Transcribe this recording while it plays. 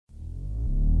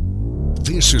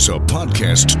This is a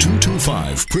Podcast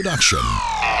 225 production.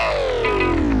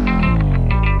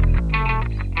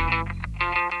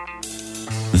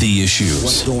 The issues.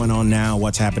 What's going on now?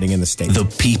 What's happening in the state? The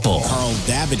people. Carl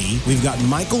Davity. We've got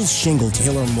Michael Shingle,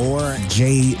 Taylor Moore,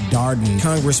 Jay Darden,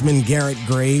 Congressman Garrett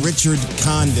Gray, Richard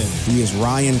Condon. He is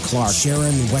Ryan Clark,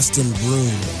 Sharon Weston Broom.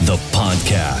 The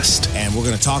podcast. And we're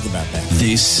going to talk about that.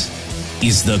 This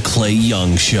is the Clay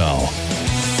Young Show.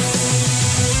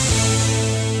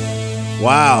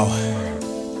 Wow.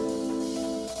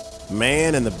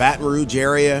 Man, in the Baton Rouge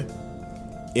area,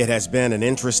 it has been an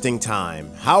interesting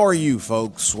time. How are you,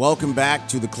 folks? Welcome back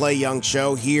to the Clay Young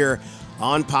Show here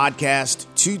on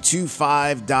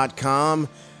podcast225.com.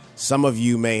 Some of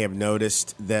you may have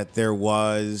noticed that there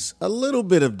was a little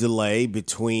bit of delay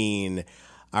between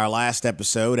our last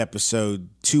episode, episode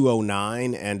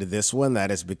 209, and this one. That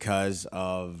is because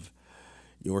of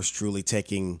yours truly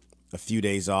taking a few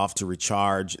days off to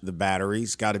recharge the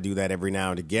batteries. Got to do that every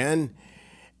now and again.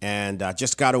 And I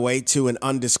just got away to an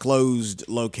undisclosed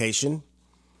location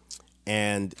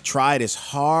and tried as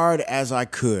hard as I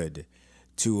could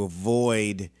to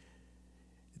avoid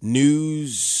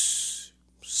news,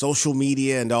 social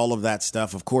media, and all of that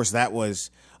stuff. Of course, that was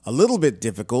a little bit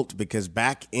difficult because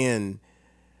back in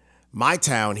my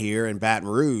town here in Baton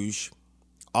Rouge,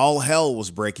 all hell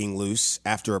was breaking loose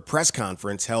after a press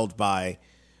conference held by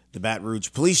the Baton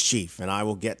Rouge police chief. And I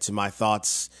will get to my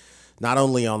thoughts not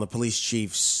only on the police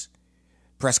chief's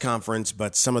press conference,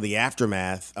 but some of the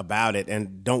aftermath about it.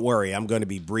 And don't worry, I'm going to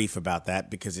be brief about that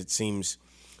because it seems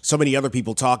so many other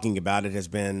people talking about it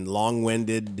have been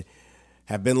long-winded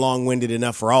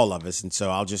enough for all of us. And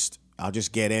so I'll just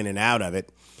get in and out of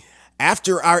it.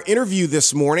 After our interview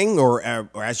this morning, or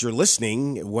as you're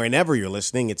listening, whenever you're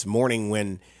listening, it's morning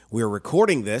when we're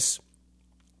recording this.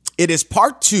 It is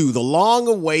part two, the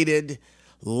long-awaited,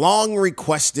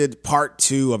 long-requested part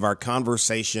two of our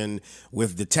conversation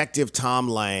with Detective Tom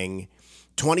Lang,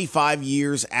 more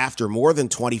than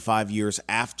 25 years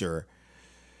after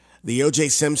the O.J.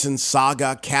 Simpson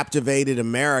saga captivated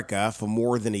America for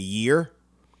more than a year.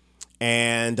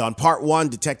 And on part one,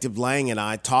 Detective Lang and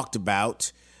I talked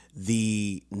about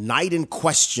the night in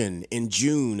question in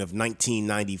June of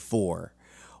 1994,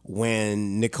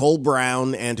 when Nicole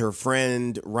Brown and her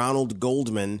friend Ronald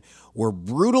Goldman were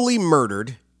brutally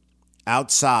murdered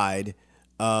outside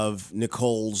of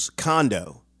Nicole's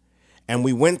condo. And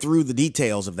we went through the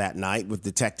details of that night with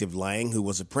Detective Lang, who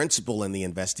was a principal in the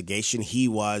investigation. He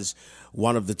was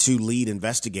one of the two lead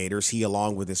investigators, he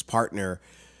along with his partner,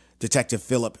 Detective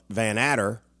Philip Van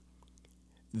Adder.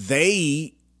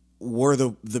 They were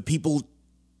the people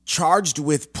charged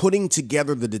with putting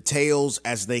together the details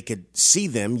as they could see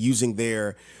them using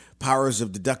their powers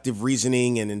of deductive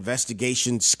reasoning and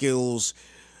investigation skills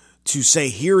to say,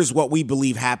 here's what we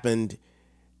believe happened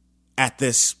at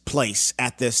this place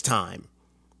at this time.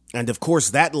 And of course,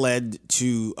 that led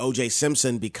to O.J.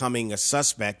 Simpson becoming a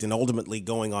suspect and ultimately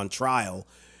going on trial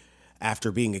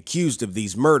after being accused of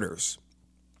these murders.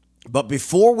 But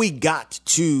before we got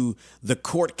to the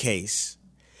court case,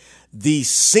 the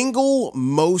single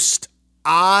most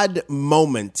odd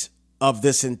moment of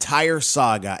this entire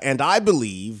saga, and I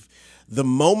believe the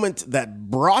moment that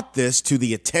brought this to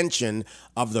the attention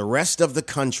of the rest of the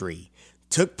country,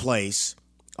 took place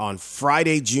on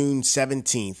Friday, June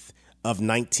 17th of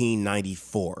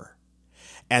 1994.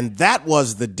 And that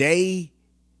was the day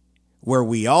where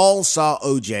we all saw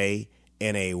OJ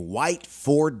in a white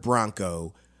Ford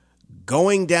Bronco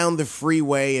going down the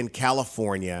freeway in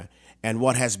California and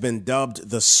what has been dubbed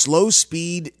the slow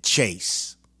speed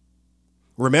chase.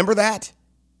 Remember that?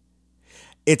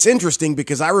 It's interesting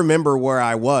because I remember where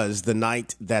I was the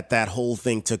night that whole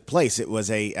thing took place. It was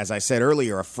as I said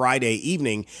earlier, a Friday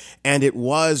evening, and it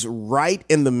was right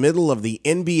in the middle of the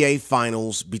NBA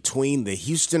Finals between the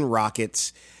Houston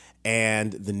Rockets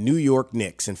and the New York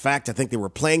Knicks. In fact, I think they were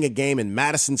playing a game in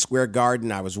Madison Square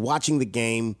Garden. I was watching the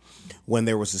game when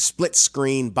there was a split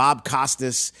screen. Bob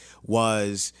Costas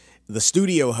was the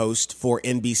studio host for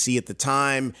NBC at the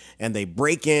time, and they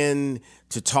break in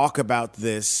to talk about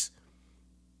this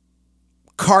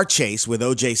car chase with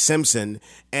O.J. Simpson,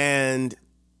 and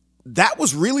that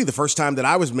was really the first time that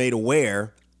I was made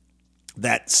aware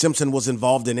that Simpson was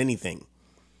involved in anything.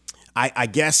 I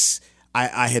guess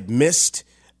I had missed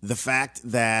the fact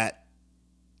that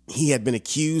he had been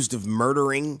accused of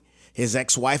murdering his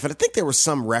ex-wife, and I think there was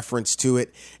some reference to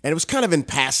it, and it was kind of in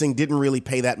passing, didn't really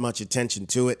pay that much attention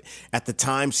to it. At the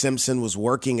time, Simpson was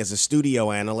working as a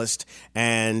studio analyst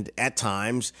and at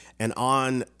times an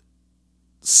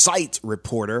on-site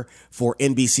reporter for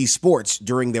NBC Sports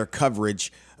during their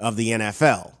coverage of the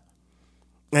NFL.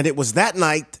 And it was that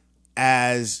night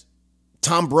as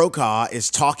Tom Brokaw is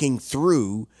talking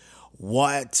through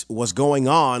what was going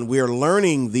on. We're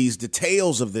learning these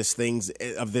details of this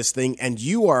thing, and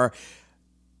you are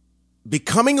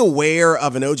becoming aware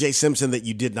of an O.J. Simpson that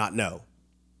you did not know.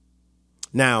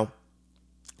 Now,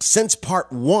 since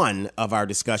part one of our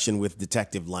discussion with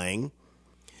Detective Lang,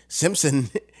 Simpson,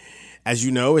 as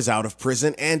you know, is out of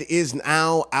prison and is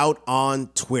now out on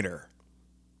Twitter.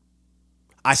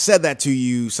 I said that to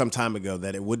you some time ago,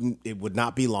 that it would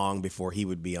not be long before he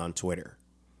would be on Twitter.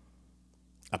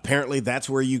 Apparently, that's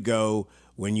where you go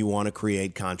when you want to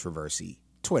create controversy,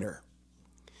 Twitter.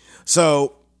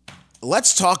 So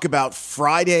let's talk about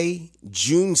Friday,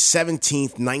 June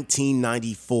 17th,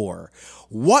 1994.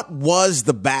 What was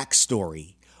the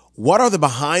backstory? What are the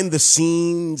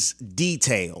behind-the-scenes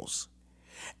details?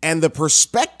 And the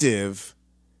perspective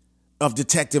of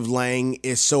Detective Lang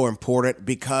is so important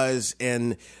because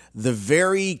in the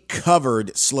very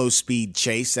covered slow-speed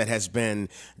chase that has been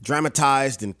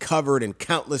dramatized and covered in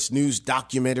countless news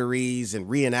documentaries and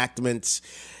reenactments,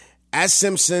 as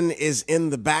Simpson is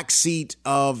in the backseat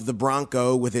of the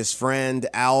Bronco with his friend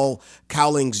Al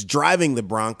Cowlings driving the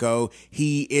Bronco,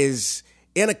 he is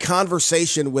in a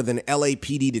conversation with an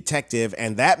LAPD detective,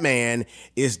 and that man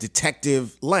is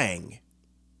Detective Lang.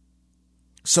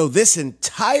 So this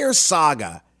entire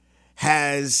saga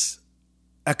has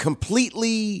a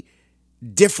completely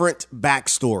different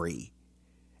backstory,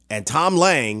 and Tom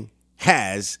Lang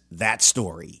has that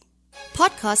story.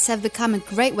 Podcasts have become a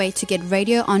great way to get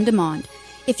radio on demand.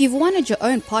 If you've wanted your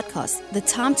own podcast, the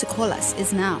time to call us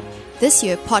is now. This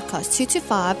year, Podcast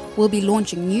 225 will be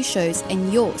launching new shows,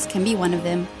 and yours can be one of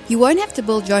them. You won't have to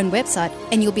build your own website,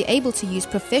 and you'll be able to use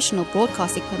professional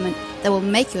broadcast equipment that will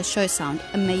make your show sound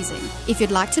amazing. If you'd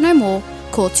like to know more,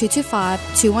 call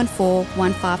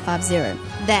 225-214-1550.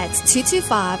 That's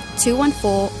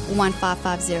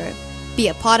 225-214-1550. Be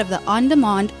a part of the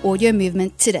on-demand audio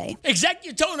movement today.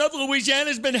 Executone of Louisiana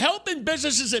has been helping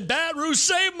businesses in Baton Rouge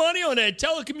save money on their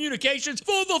telecommunications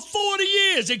for over 40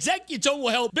 years. Executone will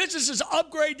help businesses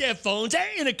upgrade their phones and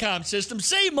intercom systems,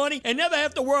 save money, and never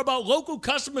have to worry about local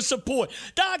customer support.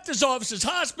 Doctors' offices,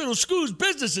 hospitals, schools,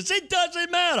 businesses, it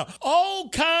doesn't matter. All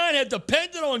kind have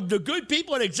depended on the good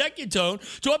people at Executone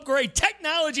to upgrade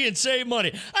technology and save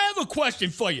money. I have a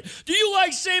question for you. Do you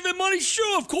like saving money?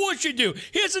 Sure, of course you do.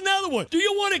 Here's another one. Do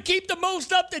you want to keep the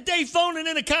most up-to-date phone and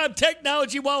intercom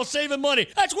technology while saving money?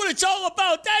 That's what it's all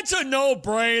about. That's a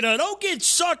no-brainer. Don't get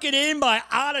suckered in by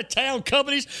out-of-town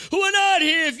companies who are not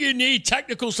here if you need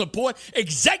technical support.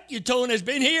 Executone has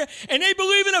been here, and they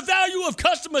believe in the value of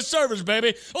customer service,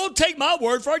 baby. Don't take my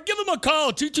word for it. Give them a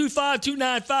call,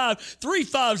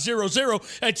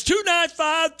 225-295-3500. That's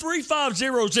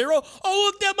 295-3500. Or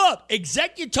look them up,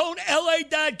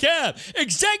 ExecutoneLA.com.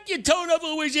 Executone of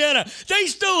Louisiana. They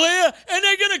still here, and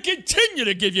they're going to continue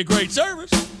to give you great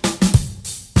service.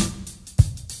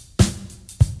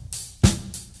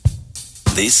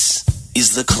 This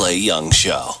is The Clay Young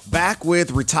Show. Back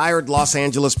with retired Los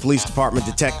Angeles Police Department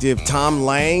Detective Tom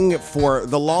Lang for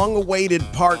the long-awaited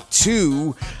part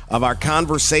two of our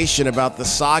conversation about the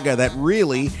saga that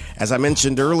really, as I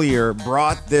mentioned earlier,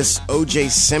 brought this O.J.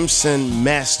 Simpson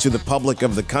mess to the public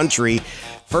of the country.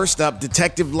 First up,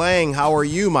 Detective Lang, how are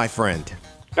you, my friend?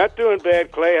 Not doing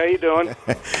bad, Clay. How you doing?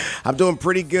 I'm doing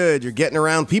pretty good. You're getting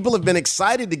around. People have been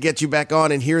excited to get you back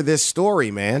on and hear this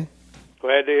story, man.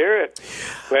 Glad to hear it.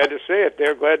 Glad to see it.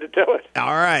 They're glad to tell it.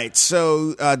 All right.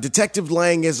 So Detective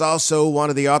Lang is also one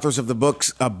of the authors of the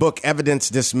book Evidence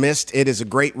Dismissed. It is a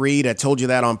great read. I told you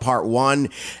that on part one.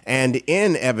 And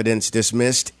in Evidence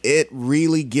Dismissed, it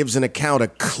really gives an account, a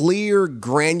clear,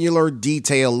 granular,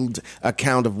 detailed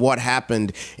account of what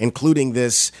happened, including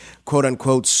this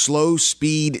quote-unquote slow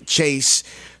speed chase.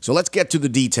 So let's get to the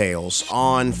details.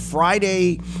 On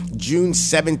Friday, June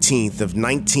 17th of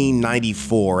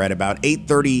 1994 at about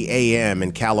 8:30 a.m.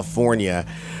 in California,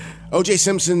 O.J.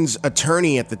 Simpson's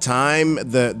attorney at the time,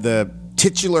 the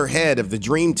titular head of the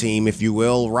Dream Team, if you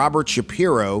will, Robert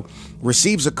Shapiro,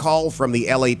 receives a call from the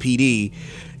LAPD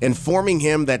informing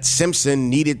him that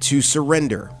Simpson needed to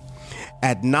surrender.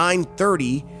 At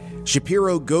 9:30,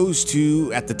 Shapiro goes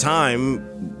to, at the time,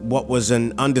 what was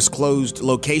an undisclosed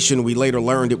location. We later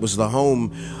learned it was the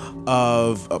home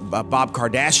of Bob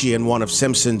Kardashian, one of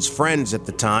Simpson's friends at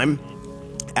the time.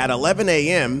 At 11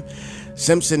 a.m.,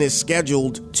 Simpson is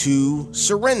scheduled to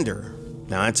surrender.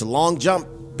 Now, it's a long jump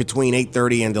between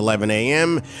 8:30 and 11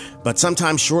 a.m., but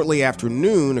sometime shortly after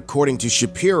noon, according to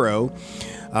Shapiro,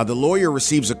 the lawyer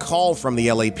receives a call from the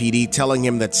LAPD telling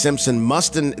him that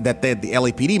the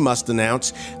LAPD must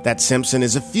announce that Simpson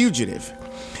is a fugitive.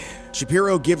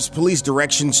 Shapiro gives police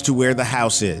directions to where the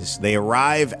house is. They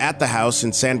arrive at the house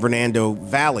in San Fernando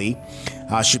Valley.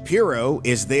 Shapiro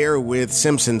is there with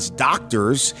Simpson's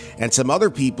doctors and some other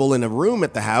people in a room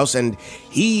at the house, and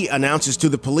he announces to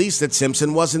the police that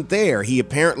Simpson wasn't there. He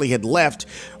apparently had left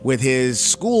with his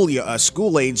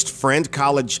school-aged friend,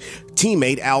 college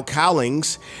teammate Al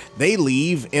Cowlings. They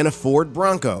leave in a Ford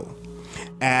Bronco.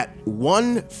 At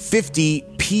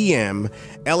 1:50 p.m.,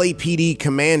 LAPD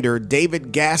Commander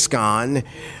David Gascon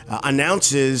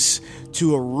announces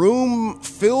to a room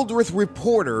filled with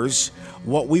reporters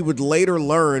what we would later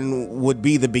learn would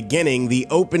be the beginning, the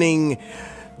opening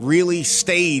really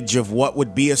stage of what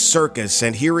would be a circus.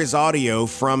 And here is audio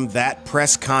from that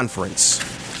press conference.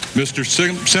 Mr.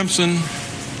 Simpson,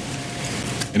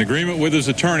 in agreement with his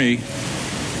attorney,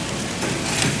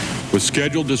 was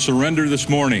scheduled to surrender this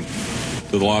morning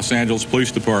to the Los Angeles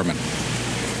Police Department.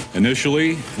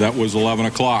 Initially, that was 11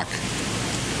 o'clock.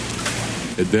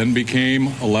 It then became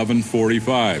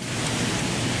 11:45.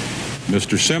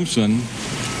 Mr. Simpson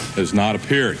has not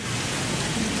appeared.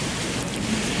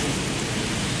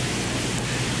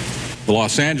 The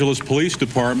Los Angeles Police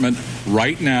Department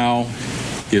right now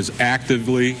is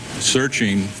actively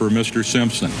searching for Mr.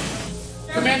 Simpson.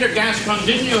 Commander Gascon,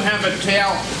 didn't you have a tail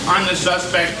on the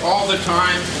suspect all the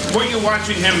time? Were you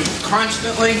watching him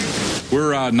constantly?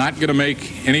 We're not going to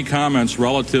make any comments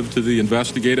relative to the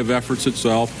investigative efforts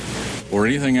itself or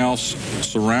anything else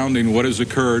surrounding what has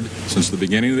occurred since the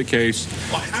beginning of the case.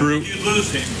 Well, how did you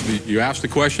lose him? You asked the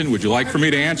question. Would you like for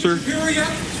me to answer?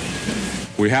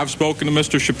 We have spoken to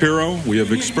Mr. Shapiro. We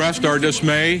have expressed our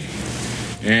dismay,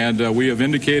 and we have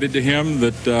indicated to him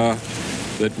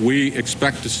that we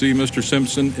expect to see Mr.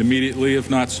 Simpson immediately, if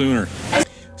not sooner.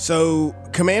 So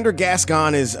Commander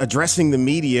Gascon is addressing the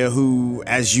media who,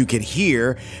 as you could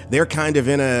hear, they're kind of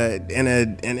in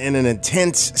an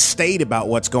intense state about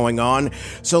what's going on.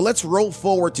 So let's roll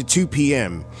forward to 2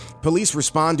 p.m. Police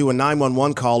respond to a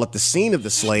 911 call at the scene of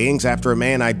the slayings after a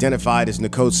man identified as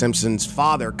Nicole Simpson's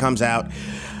father comes out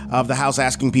of the house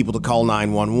asking people to call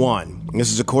 911.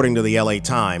 This is according to the LA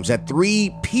Times. At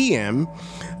 3 p.m.,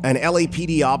 an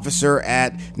LAPD officer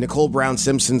at Nicole Brown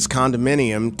Simpson's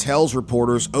condominium tells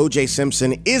reporters O.J.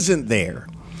 Simpson isn't there.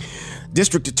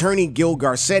 District Attorney Gil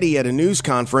Garcetti at a news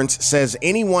conference says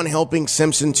anyone helping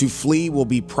Simpson to flee will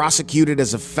be prosecuted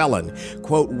as a felon.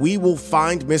 Quote, "We will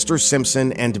find Mr.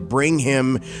 Simpson and bring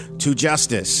him to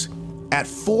justice." At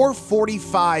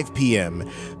 4:45 p.m.,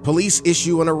 police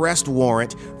issue an arrest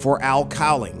warrant for Al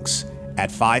Cowlings. At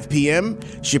 5 p.m.,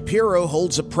 Shapiro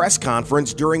holds a press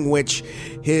conference during which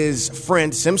his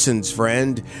friend, Simpson's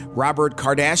friend, Robert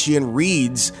Kardashian,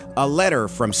 reads a letter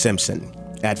from Simpson.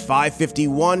 At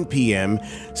 5:51 p.m.,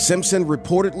 Simpson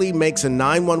reportedly makes a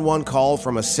 911 call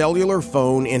from a cellular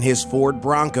phone in his Ford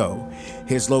Bronco.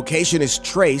 His location is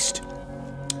traced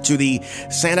to the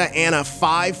Santa Ana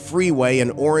 5 freeway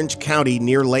in Orange County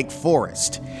near Lake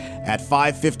Forest. At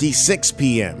 5:56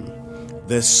 p.m.,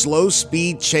 the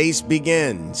slow-speed chase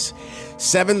begins.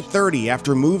 7:30,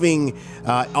 after moving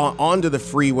onto the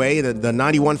freeway, the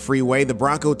 91 freeway, the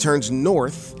Bronco turns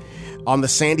north on the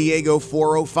San Diego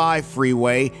 405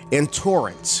 freeway in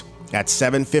Torrance. At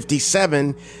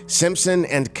 7:57, Simpson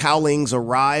and Cowlings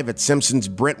arrive at Simpson's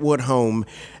Brentwood home,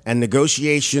 and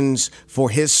negotiations for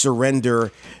his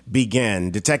surrender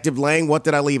begin. Detective Lang, what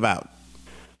did I leave out?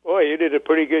 Boy, you did a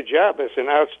pretty good job. It's an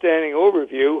outstanding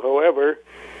overview. However,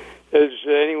 as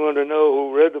anyone to know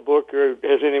who read the book or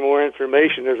has any more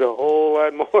information, there's a whole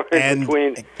lot more in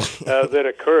between that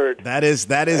occurred. That is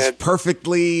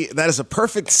a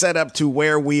perfect setup to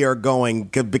where we are going,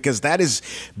 because that is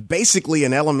basically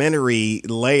an elementary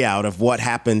layout of what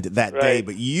happened that day.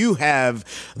 But you have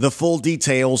the full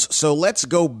details. So let's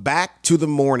go back to the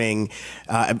morning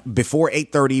before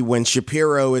 8:30 when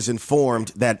Shapiro is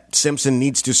informed that Simpson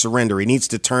needs to surrender. He needs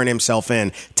to turn himself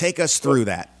in. Take us through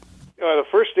that. The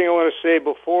first thing I want to say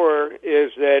before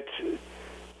is that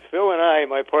Phil and I,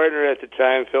 my partner at the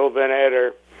time, Phil Van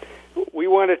Adder, we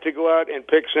wanted to go out and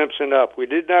pick Simpson up. We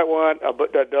did not want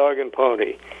a dog and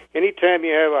pony. Anytime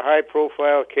you have a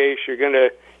high-profile case, you're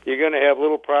gonna have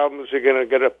little problems. They're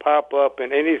gonna pop up,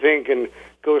 and anything can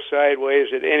go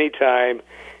sideways at any time.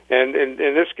 And in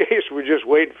this case, we're just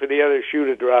waiting for the other shoe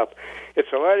to drop.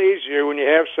 It's a lot easier when you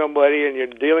have somebody and you're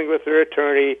dealing with their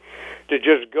attorney to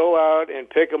just go out and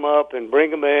pick them up and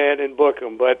bring them in and book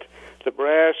them. But the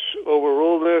brass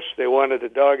overruled us. They wanted a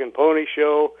dog and pony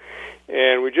show,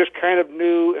 and we just kind of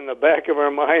knew in the back of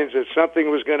our minds that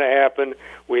something was going to happen.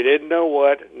 We didn't know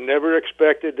what, never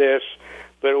expected this,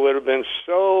 but it would have been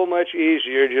so much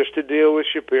easier just to deal with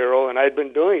Shapiro, and I'd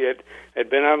been doing it. I'd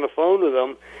been on the phone with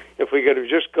him. If we could have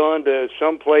just gone to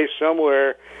some place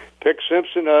somewhere, pick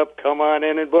Simpson up, come on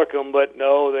in and book him, but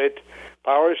no, that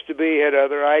powers to be had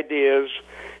other ideas,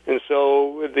 and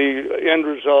so the end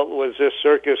result was this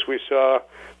circus we saw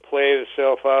play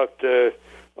itself out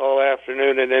all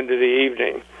afternoon and into the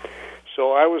evening.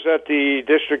 So I was at the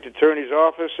district attorney's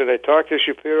office, and I talked to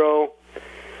Shapiro.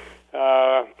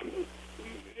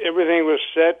 Everything was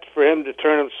set for him to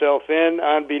turn himself in,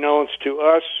 unbeknownst to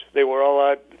us. They were all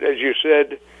out, as you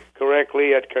said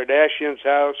correctly, at Kardashian's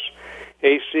house.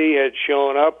 AC had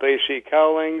shown up, AC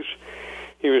Cowlings.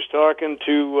 He was talking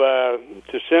to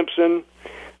Simpson.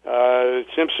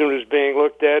 Simpson was being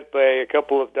looked at by a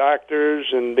couple of doctors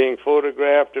and being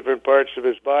photographed, different parts of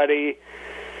his body.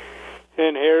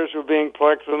 And hairs were being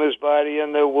plucked from his body,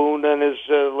 and the wound on his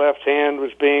left hand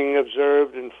was being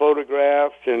observed and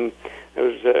photographed. And there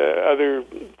was other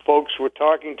folks were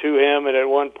talking to him, and at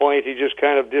one point he just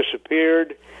kind of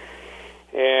disappeared.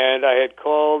 And I had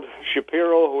called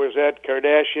Shapiro, who was at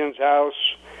Kardashian's house,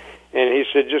 and he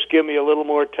said, just give me a little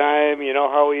more time. You know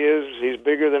how he is. He's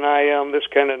bigger than I am. This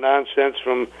kind of nonsense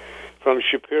from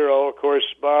Shapiro. Of course,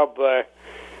 Bob,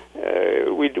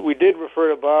 we did refer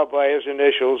to Bob by his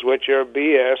initials, which are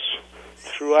BS,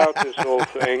 throughout this whole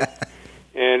thing,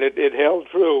 and it held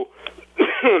true.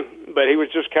 But he was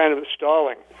just kind of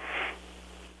stalling.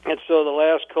 And so the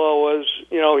last call was,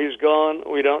 he's gone.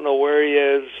 We don't know where he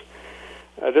is.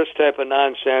 This type of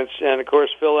nonsense. And, of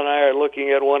course, Phil and I are looking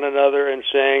at one another and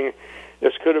saying,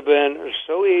 this could have been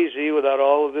so easy without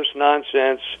all of this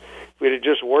nonsense. We'd have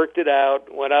just worked it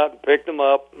out, went out and picked him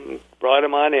up, and brought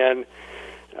him on in.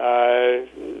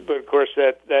 But, of course,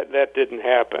 that didn't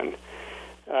happen.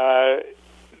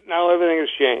 Now everything has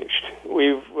changed.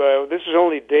 This is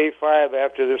only day 5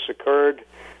 after this occurred.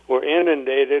 We're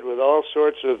inundated with all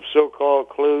sorts of so-called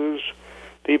clues.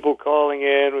 People calling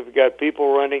in. We've got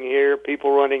people running here, people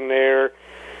running there.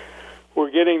 We're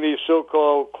getting these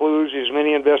so-called clues, these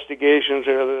mini investigations.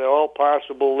 They're all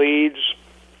possible leads.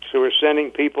 So we're sending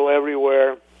people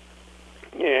everywhere.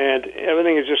 And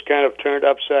everything is just kind of turned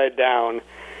upside down.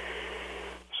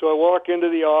 So I walk into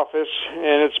the office,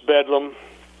 and it's bedlam.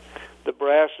 The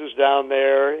brass is down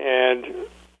there, and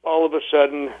all of a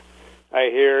sudden I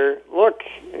hear, look,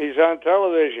 he's on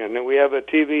television. And we have a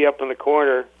TV up in the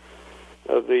corner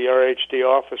of the RHD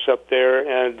office up there,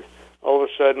 and all of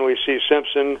a sudden we see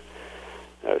Simpson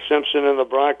and the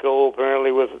Bronco,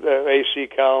 apparently with AC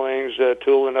Cowlings,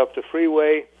 tooling up the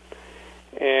freeway,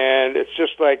 and it's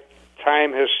just like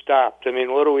time has stopped. I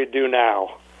mean, what do we do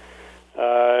now?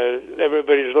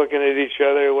 Everybody's looking at each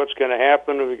other. What's going to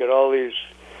happen? We've got all these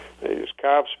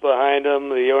cops behind them.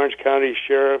 The Orange County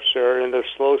sheriffs are in the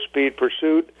slow-speed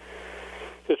pursuit.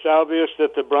 It's obvious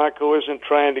that the Bronco isn't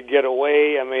trying to get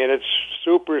away. I mean, it's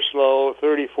super slow,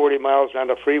 30, 40 miles on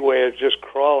the freeway. It's just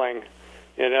crawling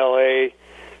in L.A.,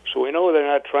 so we know they're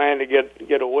not trying to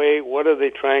get away. What are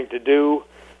they trying to do?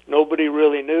 Nobody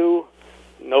really knew.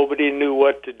 Nobody knew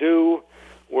what to do.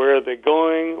 Where are they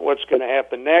going? What's going to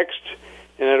happen next?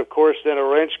 And then, of course, then a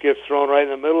wrench gets thrown right in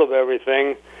the middle of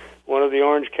everything. One of the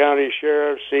Orange County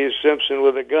sheriffs sees Simpson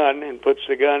with a gun and puts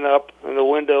the gun up in the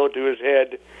window to his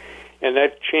head, and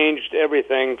that changed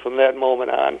everything from that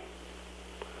moment on.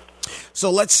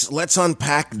 So let's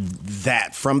unpack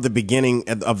that from the beginning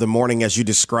of the morning as you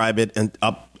describe it and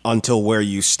up until where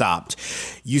you stopped.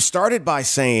 You started by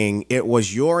saying it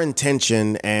was your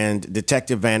intention and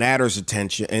Detective Van Adder's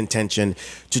intention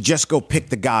to just go pick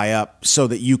the guy up so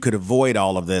that you could avoid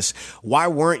all of this. Why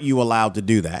weren't you allowed to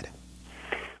do that?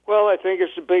 Well, I think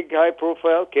it's a big,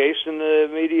 high-profile case, and the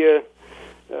media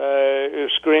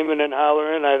is screaming and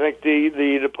hollering. I think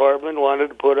the department wanted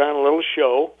to put on a little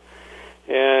show,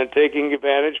 and taking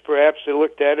advantage, perhaps they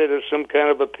looked at it as some kind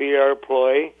of a PR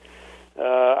ploy.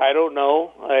 I don't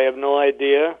know. I have no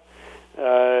idea.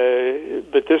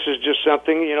 But this is just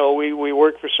something, we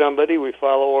work for somebody. We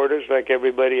follow orders like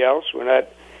everybody else. We're not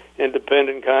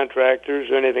independent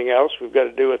contractors or anything else. We've got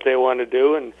to do what they want to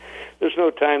do, and there's no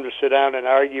time to sit down and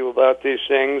argue about these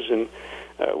things. And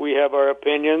we have our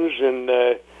opinions, and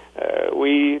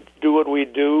we do what we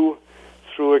do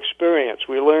through experience.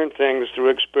 We learn things through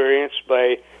experience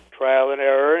by trial and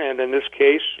error, and in this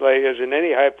case, like as in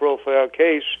any high-profile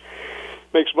case,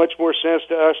 makes much more sense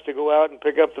to us to go out and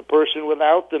pick up the person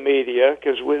without the media,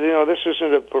 because this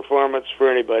isn't a performance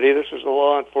for anybody. This is a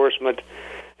law enforcement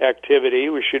activity.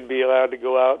 We should be allowed to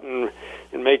go out and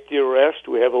make the arrest.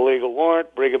 We have a legal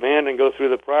warrant, bring them in and go through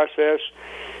the process,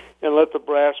 and let the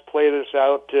brass play this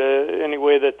out any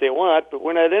way that they want, but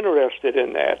we're not interested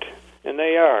in that. and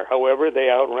they are. However, they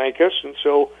outrank us, and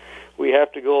so we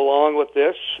have to go along with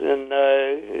this, and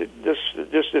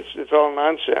it's all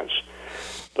nonsense.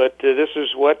 But this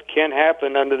is what can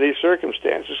happen under these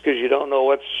circumstances, because you don't know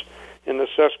what's in the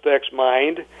suspect's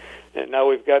mind. And now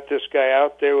we've got this guy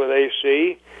out there with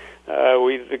AC.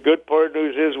 The good part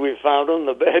news is we found him.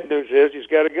 The bad news is he's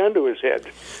got a gun to his head.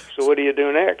 So what do you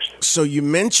do next? So you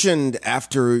mentioned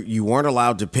after you weren't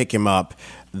allowed to pick him up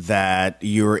that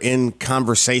you're in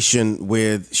conversation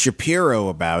with Shapiro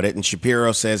about it, and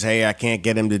Shapiro says, "Hey, I can't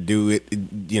get him to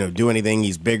do anything.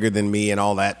 He's bigger than me," and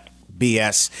all that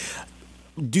BS.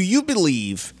 Do you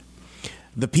believe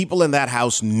the people in that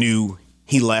house knew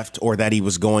he left or that he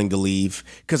was going to leave?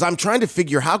 Because I'm trying to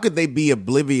figure, how could they be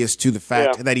oblivious to the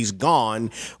fact that he's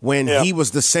gone when he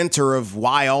was the center of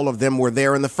why all of them were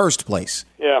there in the first place?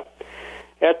 Yeah.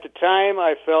 At the time,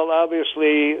 I felt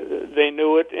obviously they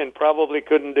knew it and probably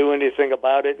couldn't do anything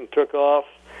about it and took off.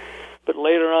 But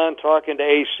later on, talking to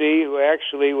AC, who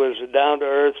actually was a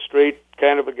down-to-earth, straight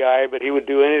kind of a guy, but he would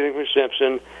do anything for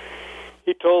Simpson,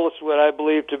 he told us what I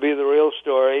believe to be the real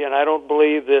story, and I don't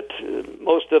believe that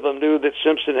most of them knew that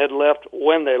Simpson had left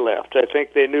when they left. I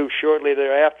think they knew shortly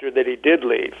thereafter that he did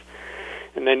leave,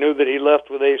 and they knew that he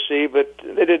left with AC, but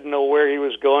they didn't know where he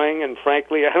was going, and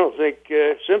frankly, I don't think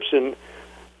Simpson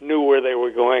knew where they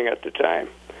were going at the time.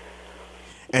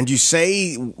 And you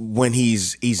say when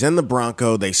he's in the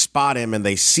Bronco, they spot him and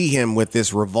they see him with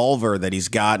this revolver that he's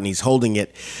got, and he's holding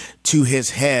it to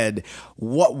his head.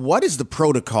 What is the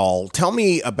protocol? Tell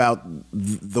me about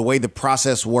the way the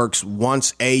process works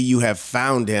once, A, you have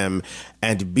found him,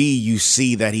 and B, you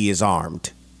see that he is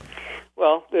armed.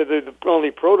 Well, the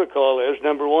only protocol is,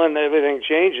 number one, everything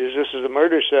changes. This is a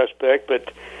murder suspect,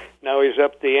 but now he's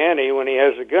up the ante when he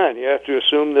has a gun. You have to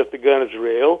assume that the gun is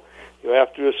real. You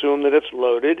have to assume that it's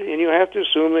loaded, and you have to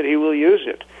assume that he will use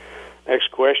it.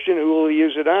 Next question, who will he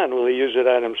use it on? Will he use it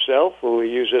on himself? Will he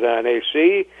use it on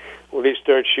AC? Will he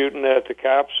start shooting at the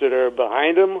cops that are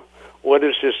behind him? What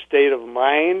is his state of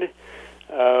mind?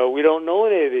 We don't know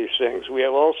any of these things. We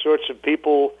have all sorts of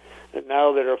people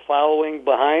now that are following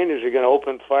behind. Is he going to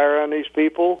open fire on these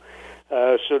people?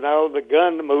 So now the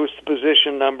gun moves to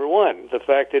position number one. The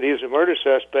fact that he's a murder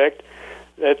suspect,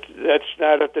 that's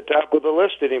not at the top of the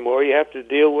list anymore. You have to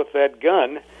deal with that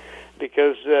gun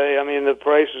because, the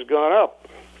price has gone up.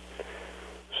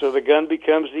 So the gun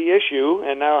becomes the issue,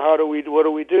 and now what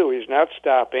do we do? He's not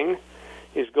stopping.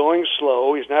 He's going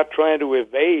slow. He's not trying to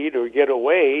evade or get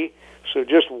away. So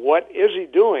just what is he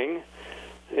doing?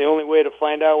 The only way to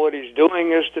find out what he's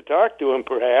doing is to talk to him,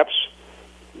 perhaps.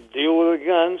 Deal with the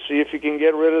gun, see if you can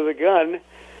get rid of the gun.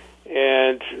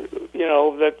 And,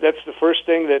 that's the first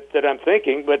thing that I'm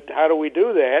thinking, but how do we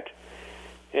do that?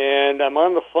 And I'm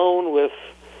on the phone with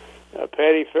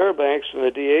Patty Fairbanks from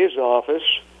the DA's office,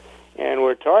 and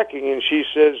we're talking, and she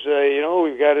says,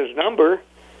 we've got his number.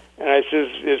 And I says,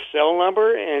 his cell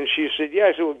number? And she said, yeah.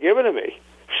 I said, well, give it to me.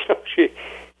 So she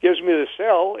gives me the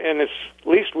cell, and it's at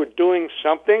least we're doing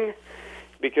something,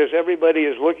 because everybody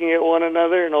is looking at one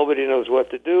another. Nobody knows what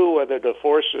to do, whether to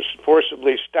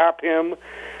forcibly stop him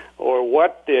or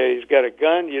what. He's got a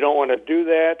gun. You don't want to do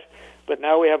that. But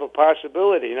now we have a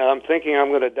possibility. Now I'm thinking I'm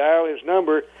going to dial his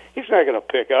number. He's not going to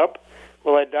pick up.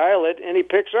 Well, I dial it, and he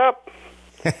picks up.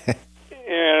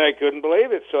 And I couldn't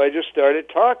believe it, so I just started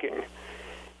talking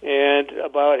and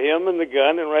about him and the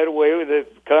gun, and right away the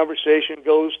conversation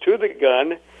goes to the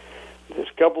gun. This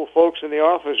couple of folks in the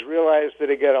office realize that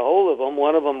he got a hold of him.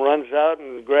 One of them runs out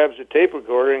and grabs a tape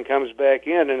recorder and comes back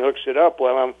in and hooks it up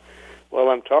while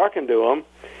I'm talking to him.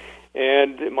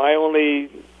 And my only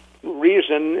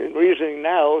reasoning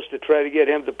now is to try to get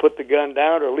him to put the gun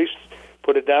down, or at least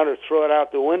put it down or throw it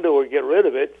out the window or get rid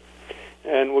of it.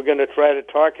 And we're going to try to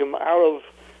talk him out of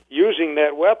using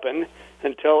that weapon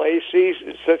until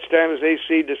such time as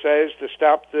AC decides to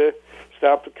stop the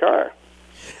car.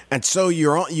 And so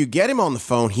you get him on the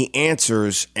phone, he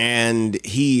answers, and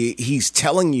he's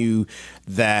telling you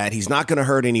that he's not going to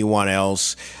hurt anyone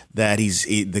else, that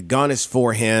the gun is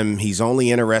for him, he's only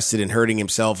interested in hurting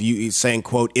himself. He's saying,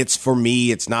 quote, "It's for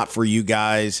me, it's not for you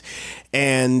guys."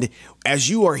 And as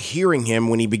you are hearing him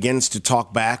when he begins to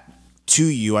talk back to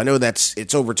you, I know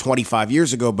it's over 25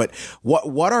 years ago, but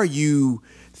what are you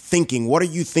thinking? What are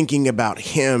you thinking about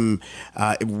him,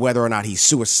 whether or not he's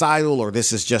suicidal or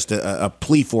this is just a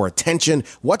plea for attention?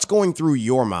 What's going through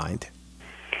your mind?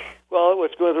 Well,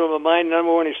 what's going through my mind,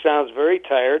 number one, he sounds very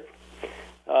tired.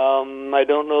 I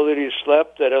don't know that he's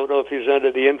slept. I don't know if he's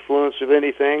under the influence of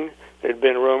anything. There had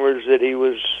been rumors that he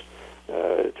was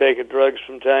taking drugs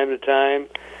from time to time.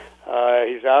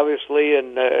 He's obviously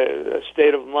in a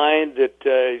state of mind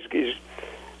that he's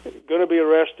going to be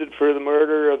arrested for the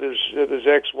murder of his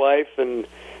ex-wife and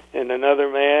another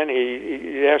man.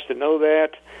 He has to know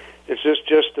that. Is this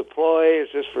just a ploy? Is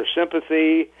this for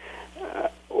sympathy?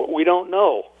 We don't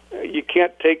know. You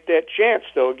can't take that chance,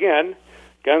 though. Again,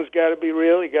 gun's got to be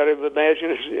real. You got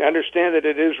to understand that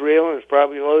it is real and it's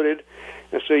probably loaded,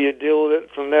 and so you deal with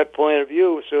it from that point of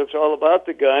view. So it's all about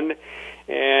the gun,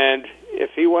 and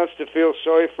if he wants to feel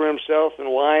sorry for himself and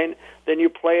whine, then you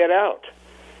play it out.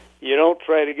 You don't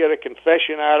try to get a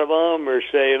confession out of him or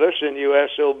say, "Listen, you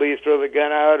SOB, throw the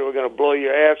gun out, or we're going to blow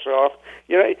your ass off."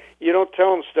 You don't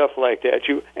tell him stuff like that.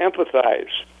 You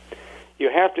empathize. You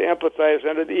have to empathize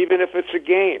even if it's a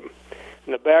game.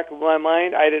 In the back of my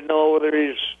mind, I didn't know whether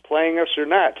he's playing us or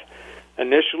not.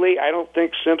 Initially, I don't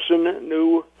think Simpson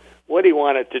knew what he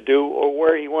wanted to do or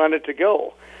where he wanted to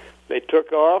go. They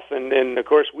took off, and of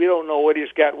course, we don't know what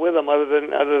he's got with him other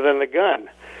than the gun.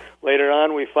 Later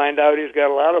on, we find out he's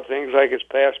got a lot of things like his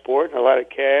passport and a lot of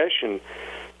cash and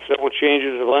several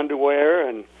changes of underwear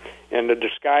and the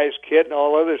disguise kit and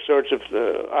all other sorts of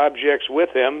objects with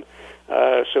him.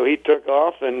 So he took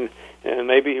off, and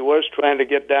maybe he was trying to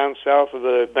get down south of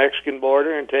the Mexican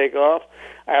border and take off.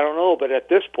 I don't know, but at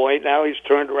this point, now he's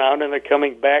turned around and they're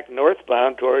coming back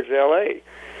northbound towards L.A.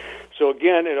 So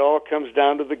again, it all comes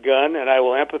down to the gun, and I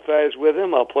will empathize with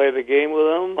him. I'll play the game with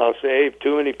him. I'll say, hey,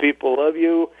 too many people love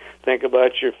you. Think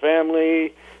about your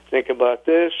family. Think about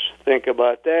this. Think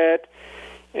about that.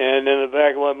 And in the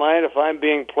back of my mind, if I'm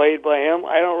being played by him,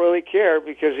 I don't really care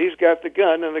because he's got the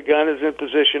gun, and the gun is in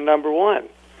position number one.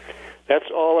 That's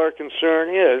all our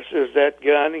concern is that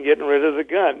gun and getting rid of the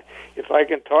gun. If I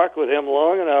can talk with him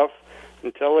long enough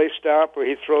until they stop or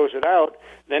he throws it out,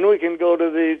 then we can go to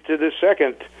the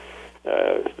second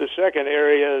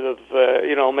area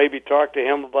of maybe talk to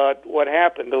him about what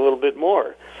happened a little bit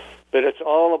more. But it's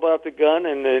all about the gun,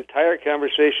 and the entire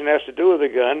conversation has to do with the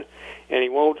gun, and he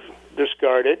won't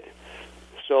discard it.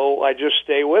 So I just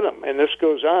stay with him, and this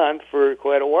goes on for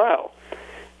quite a while.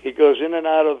 He goes in and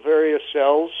out of various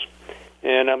cells,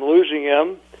 and I'm losing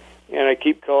him, and I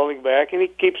keep calling back, and he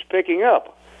keeps picking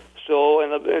up. So,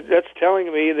 and that's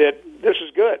telling me that this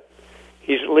is good.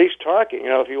 He's at least talking.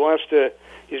 If he wants to,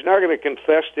 he's not going to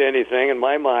confess to anything in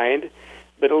my mind,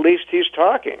 but at least he's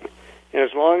talking. And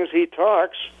as long as he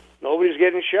talks, nobody's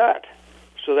getting shot.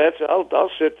 So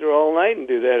I'll sit there all night and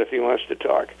do that if he wants to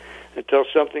talk until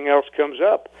something else comes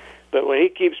up. But when he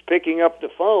keeps picking up the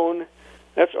phone,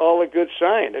 that's all a good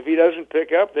sign. If he doesn't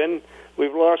pick up, then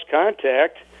we've lost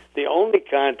contact, the only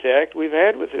contact we've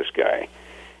had with this guy.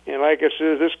 And like I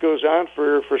said, this goes on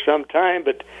for some time,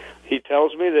 but he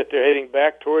tells me that they're heading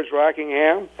back towards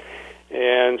Rockingham.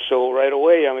 And so right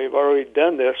away, we've already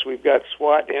done this. We've got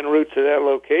SWAT en route to that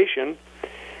location,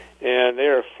 and they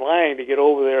are flying to get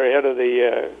over there ahead of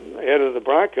the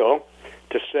Bronco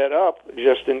to set up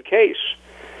just in case.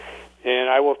 And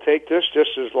I will take this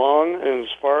just as long and as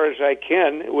far as I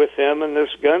can with him in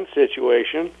this gun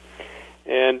situation.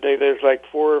 And there's like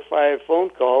 4 or 5 phone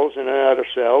calls in and out of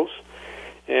cells.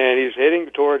 And he's heading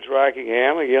towards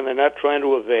Rockingham. Again, they're not trying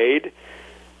to evade.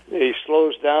 He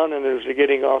slows down, and as they're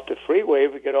getting off the freeway,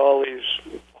 we get all these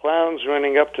clowns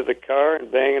running up to the car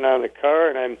and banging on the car,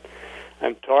 and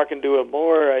I'm talking to him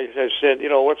more. I said,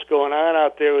 what's going on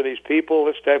out there with these people,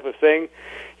 this type of thing,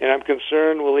 and I'm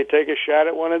concerned, will he take a shot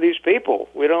at one of these people?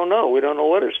 We don't know. We don't know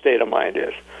what his state of mind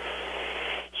is.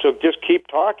 So just keep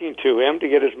talking to him to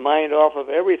get his mind off of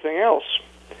everything else.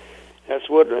 That's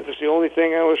the only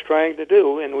thing I was trying to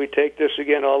do, and we take this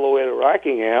again all the way to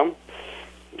Rockingham.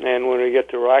 And when we get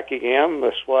to Rockingham,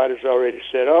 the SWAT is already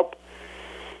set up.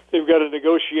 They've got a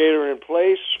negotiator in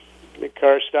place. The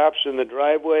car stops in the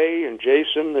driveway, and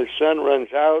Jason, the son,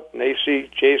 runs out, and AC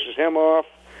chases him off.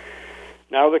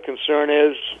 Now the concern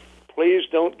is, please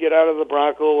don't get out of the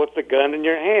Bronco with the gun in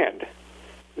your hand,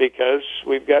 because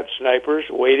we've got snipers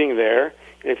waiting there,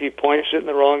 and if he points it in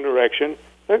the wrong direction,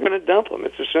 they're going to dump him.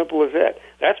 It's as simple as that.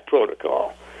 That's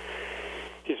protocol.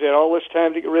 He's had all this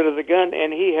time to get rid of the gun,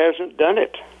 and he hasn't done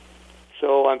it.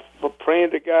 So I'm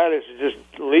praying to God is to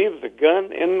just leave the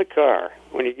gun in the car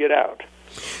when you get out.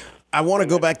 I want to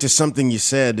go back to something you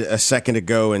said a second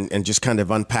ago and just kind of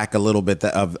unpack a little bit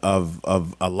of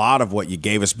a lot of what you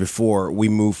gave us before we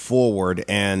move forward.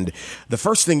 And the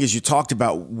first thing is you talked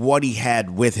about what he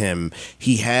had with him.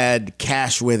 He had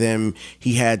cash with him.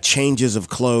 He had changes of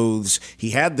clothes. He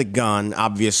had the gun,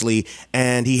 obviously,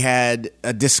 and he had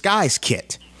a disguise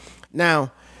kit.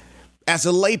 Now, as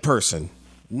a layperson,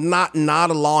 not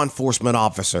a law enforcement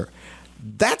officer,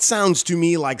 that sounds to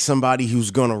me like somebody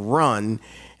who's going to run.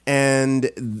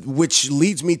 And which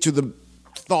leads me to the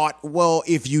thought, well,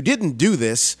 if you didn't do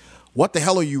this, what the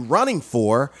hell are you running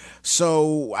for?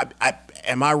 So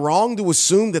am I wrong to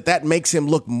assume that makes him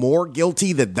look more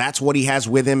guilty, that that's what he has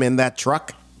with him in that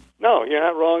truck? No, you're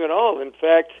not wrong at all. In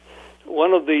fact,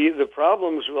 one of the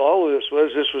problems with all of this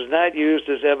was not used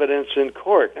as evidence in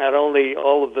court. Not only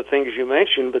all of the things you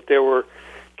mentioned, but there were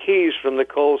keys from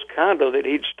Nicole's condo that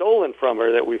he'd stolen from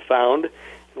her that we found,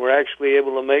 and were actually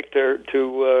able to make to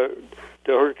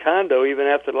her condo even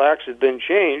after the locks had been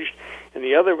changed. And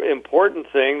the other important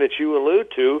thing that you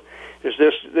allude to is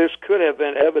this could have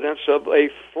been evidence of a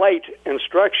flight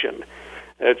instruction.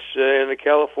 It's in the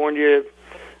California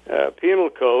Penal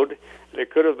Code. There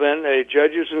could have been a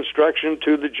judge's instruction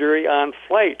to the jury on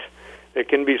flight. There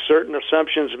can be certain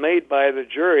assumptions made by the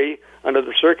jury under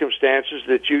the circumstances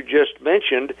that you just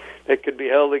mentioned that could be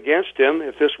held against him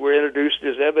if this were introduced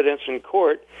as evidence in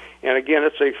court. And again,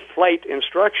 it's a flight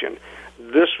instruction.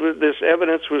 This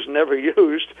evidence was never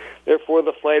used, therefore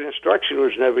the flight instruction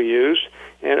was never used,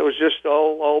 and it was just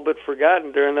all but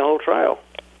forgotten during the whole trial.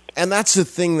 And that's the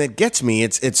thing that gets me.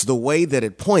 It's the way that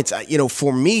it points.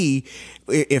 For me,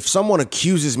 if someone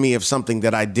accuses me of something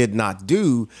that I did not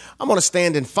do, I'm going to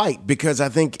stand and fight, because I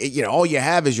think, all you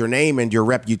have is your name and your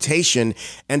reputation,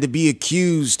 and to be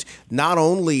accused not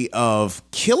only of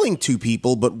killing two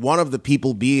people, but one of the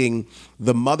people being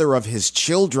the mother of his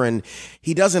children.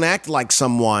 He doesn't act like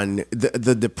someone,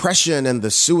 the depression and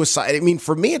the suicide. I mean,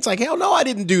 for me, it's like, hell no, I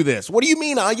didn't do this. What do you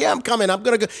mean? Yeah, I'm coming. I'm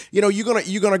going to go, you're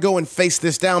going to go and face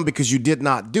this down because you did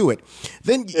not do it.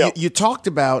 Then you talked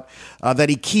about that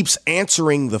he keeps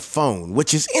answering the phone,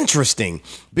 which is interesting,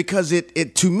 because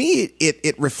it to me,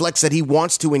 it reflects that he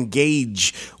wants to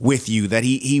engage with you, that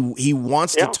he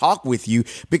wants to talk with you,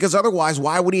 because otherwise,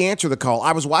 why would he answer the call?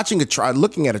 I was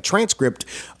looking at a transcript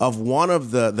of one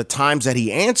of the times that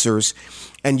he answers,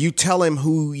 and you tell him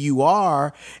who you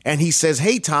are, and he says,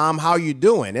 "Hey, Tom, how you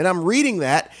doing?" And I'm reading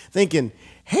that thinking,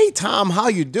 "Hey, Tom, how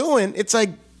you doing?" It's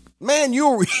like, man,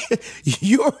 you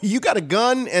got a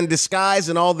gun and disguise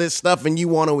and all this stuff, and you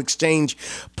want to exchange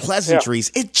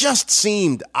pleasantries. Yeah. It just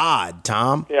seemed odd,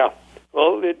 Tom. Yeah.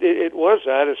 Well, it was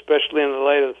odd, especially in the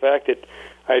light of the fact that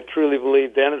I truly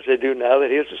believe then, as I do now, that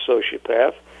he is a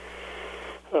sociopath.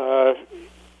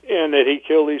 And that he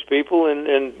killed these people, and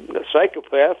a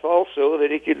psychopath also,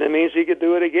 that means he could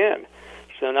do it again.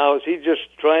 So now, is he just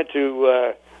trying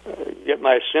to get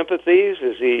my sympathies?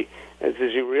 Does he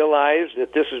realize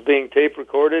that this is being tape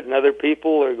recorded and other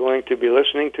people are going to be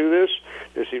listening to this?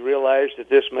 Does he realize that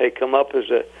this may come up as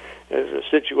a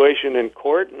situation in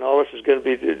court and all this is going to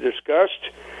be discussed?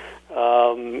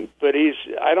 But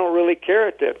I don't really care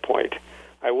at that point.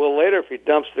 I will later if he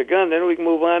dumps the gun, then we can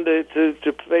move on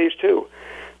to phase two.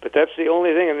 But that's the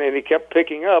only thing, and he kept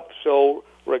picking up. So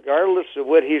regardless of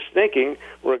what he's thinking,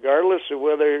 regardless of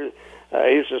whether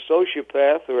he's a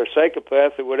sociopath or a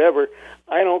psychopath or whatever,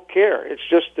 I don't care. It's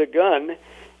just the gun,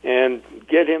 and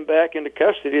get him back into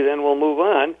custody, then we'll move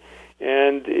on.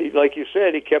 And like you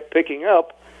said, he kept picking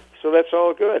up, so that's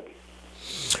all good.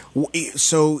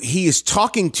 So he is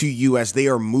talking to you as they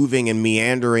are moving and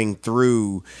meandering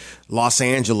through Los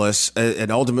Angeles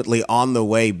and ultimately on the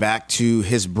way back to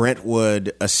his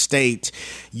Brentwood estate.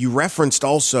 You referenced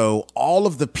also all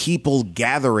of the people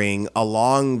gathering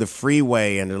along the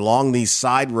freeway and along these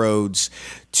side roads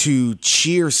to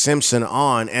cheer Simpson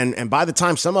on. And by the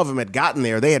time some of them had gotten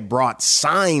there, they had brought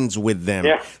signs with them.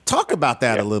 Yeah. Talk about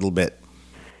that a little bit.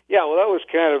 Yeah, well, that was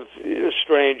kind of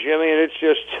strange. I mean, it's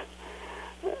just...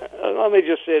 let me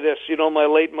just say this. My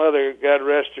late mother, God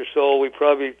rest her soul, we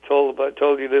probably told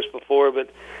you this before,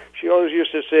 but she always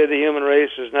used to say the human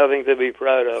race is nothing to be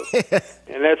proud of.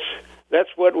 And that's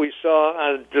what we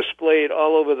saw displayed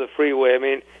all over the freeway. I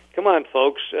mean, come on,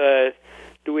 folks.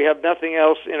 Do we have nothing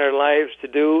else in our lives to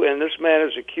do? And this man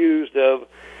is accused of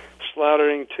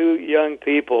slaughtering two young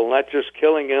people, not just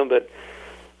killing them, but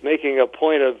making a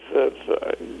point of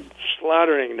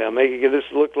slaughtering them, making this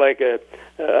look like a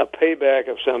payback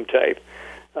of some type.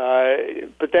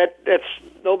 But that's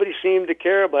nobody seemed to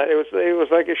care about it. It was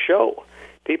like a show.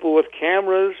 People with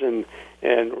cameras and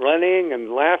running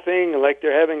and laughing like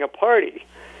they're having a party.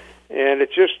 And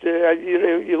it's just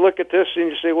you look at this and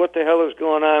you say, what the hell is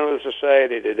going on with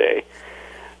society today?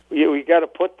 We got to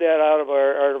put that out of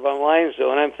our minds, though.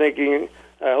 And I'm thinking,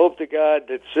 I hope to God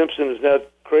that Simpson is not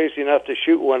crazy enough to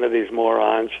shoot one of these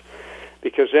morons,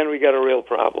 because then we got a real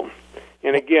problem.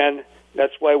 And again,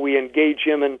 that's why we engage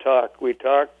him and talk. We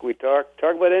talk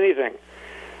about anything.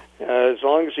 As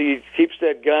long as he keeps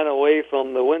that gun away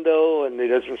from the window and he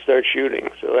doesn't start shooting.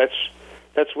 So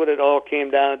that's what it all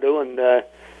came down to, and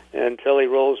until he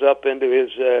rolls up into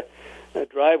his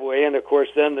driveway. And, of course,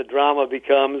 then the drama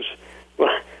becomes,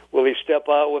 Will he step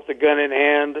out with the gun in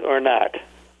hand or not?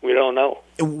 We don't know.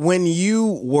 When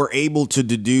you were able to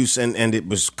deduce, and it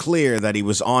was clear that he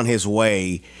was on his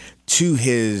way to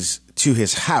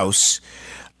his house,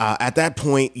 at that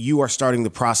point, you are starting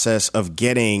the process of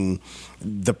getting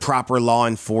the proper law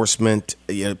enforcement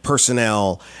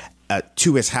personnel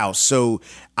to his house. So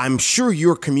I'm sure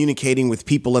you're communicating with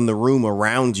people in the room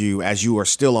around you as you are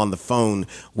still on the phone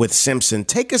with Simpson.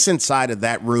 Take us inside of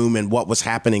that room and what was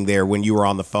happening there when you were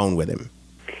on the phone with him.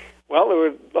 Well, there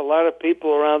were a lot of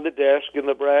people around the desk, and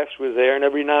the brass was there, and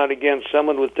every now and again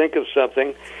someone would think of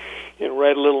something and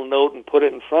write a little note and put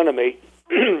it in front of me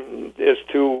as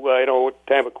to what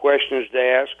type of questions to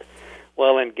ask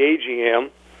while engaging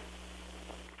him.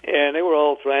 And they were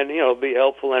all trying to be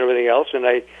helpful and everything else, and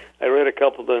I read a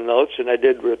couple of the notes, and I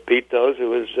did repeat those. It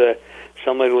was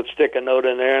somebody would stick a note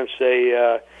in there and say,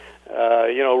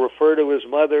 refer to his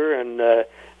mother and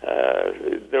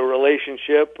their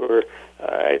relationship, or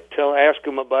ask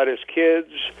him about his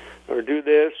kids, or do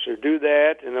this or do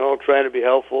that, and they're all trying to be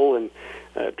helpful and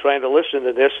trying to listen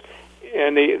to this.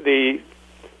 And the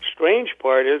strange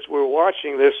part is we're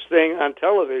watching this thing on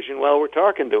television while we're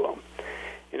talking to him,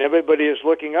 and everybody is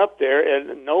looking up there,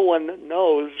 and no one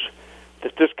knows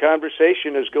that this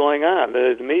conversation is going on.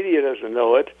 The media doesn't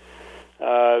know it.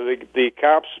 The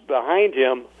cops behind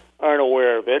him aren't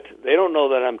aware of it. They don't know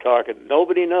that I'm talking.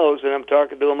 Nobody knows that I'm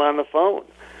talking to him on the phone.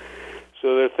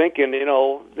 So they're thinking,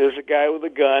 there's a guy with a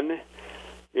gun.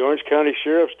 The Orange County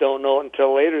sheriffs don't know it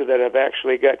until later that I've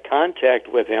actually got contact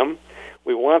with him.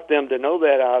 We want them to know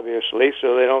that, obviously,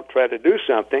 so they don't try to do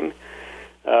something.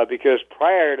 Because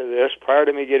prior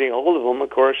to me getting hold of him,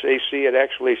 of course, AC had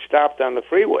actually stopped on the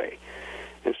freeway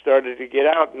and started to get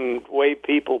out and wave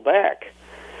people back.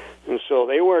 And so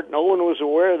no one was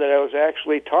aware that I was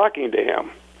actually talking to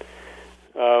him,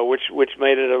 which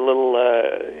made it a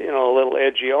little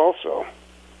edgy also.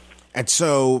 And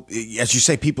so, as you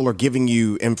say, people are giving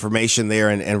you information there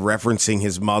and referencing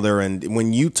his mother. And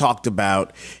when you talked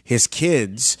about his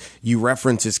kids, you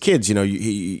reference his kids.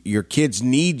 Your kids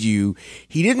need you.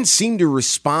 He didn't seem to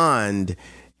respond.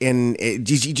 And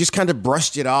he just kind of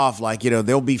brushed it off like,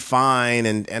 they'll be fine.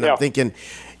 And yeah. I'm thinking,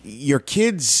 your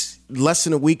kids less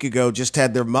than a week ago just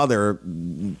had their mother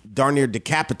darn near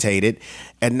decapitated,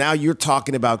 and now you're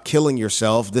talking about killing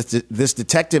yourself. This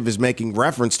detective is making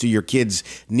reference to your kids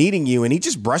needing you, and he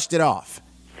just brushed it off.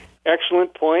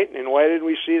 Excellent point. And why didn't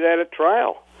we see that at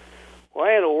trial?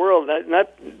 Why in the world, not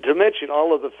to mention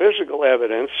all of the physical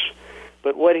evidence,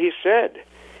 but what he said.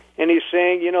 And he's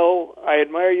saying, I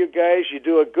admire you guys. You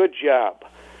do a good job.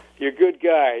 You're a good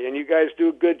guy, and you guys do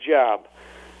a good job.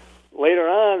 Later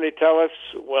on, they tell us,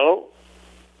 well,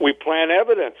 we plant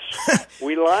evidence.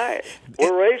 We lie.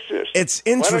 We're racist. It's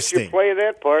interesting. Why don't you play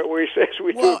that part where he says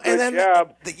we do a good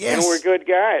job and we're good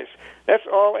guys? That's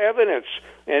all evidence.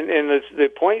 And the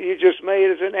point you just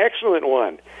made is an excellent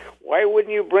one. Why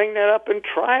wouldn't you bring that up in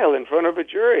trial in front of a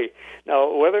jury?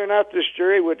 Now, whether or not this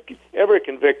jury would ever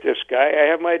convict this guy, I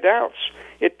have my doubts.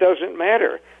 It doesn't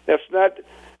matter. That's not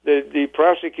the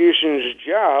prosecution's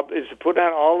job, is to put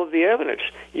on all of the evidence.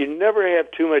 You never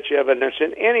have too much evidence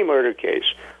in any murder case.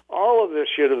 All of this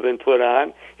should have been put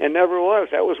on and never was.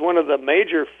 That was one of the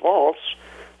major faults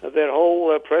of that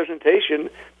whole presentation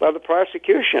by the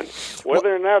prosecution.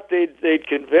 Whether or not they'd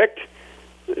convict,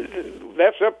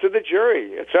 that's up to the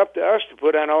jury. It's up to us to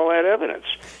put on all that evidence.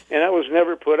 And that was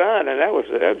never put on, and that was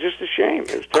just a shame.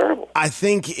 It was terrible. I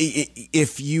think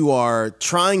if you are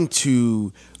trying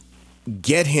to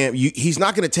get him, he's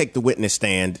not going to take the witness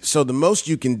stand. So the most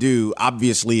you can do,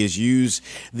 obviously, is use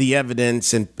the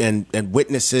evidence and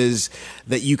witnesses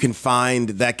that you can find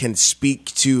that can speak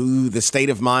to the state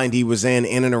of mind he was in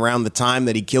and around the time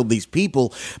that he killed these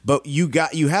people. But you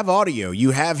have audio,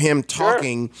 you have him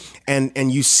talking, sure.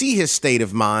 and you see his state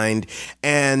of mind.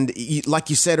 And like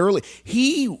you said earlier,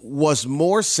 he was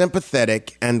more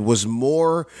sympathetic and was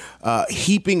more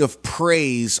heaping of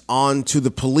praise onto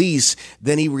the police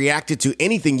than he reacted to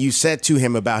anything you said to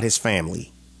him about his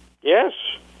family. Yes.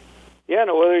 Yeah,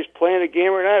 no, whether he's playing a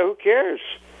game or not, who cares?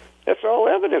 That's all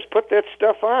evidence. Put that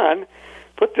stuff on.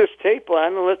 Put this tape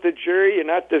on and let the jury, and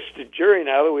not just the jury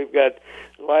now that we've got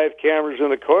live cameras in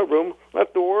the courtroom,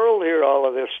 let the world hear all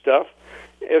of this stuff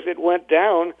as it went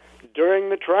down during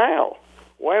the trial.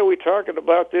 Why are we talking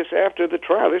about this after the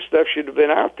trial? This stuff should have been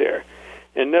out there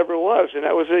and never was. And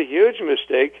that was a huge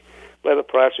mistake by the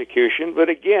prosecution. But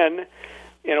again,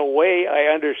 in a way,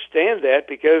 I understand that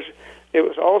because it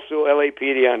was also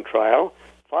LAPD on trial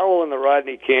following the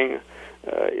Rodney King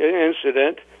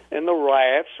incident. and the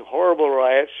riots, horrible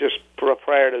riots just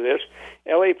prior to this.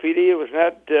 LAPD was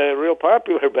not real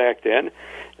popular back then.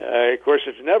 Of course,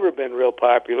 it's never been real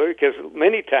popular because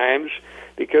many times,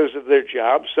 because of their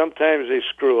job, sometimes they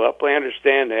screw up. I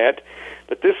understand that.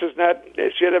 But this is not,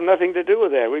 it should have nothing to do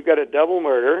with that. We've got a double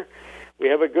murder. We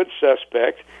have a good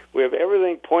suspect. We have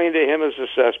everything pointing to him as a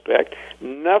suspect.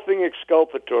 Nothing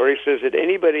exculpatory says that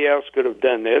anybody else could have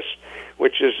done this,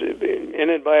 which is in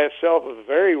and by itself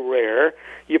very rare.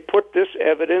 You put this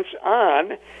evidence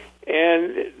on,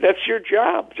 and that's your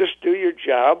job. Just do your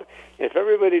job. If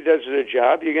everybody does their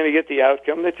job, you're going to get the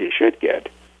outcome that you should get.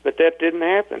 But that didn't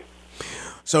happen.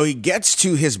 So he gets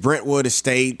to his Brentwood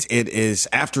estate. It is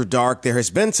after dark. There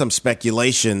has been some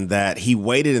speculation that he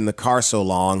waited in the car so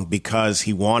long because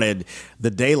he wanted the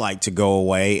daylight to go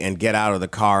away and get out of the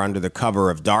car under the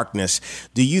cover of darkness.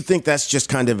 Do you think that's just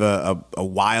kind of a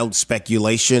wild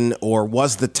speculation, or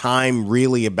was the time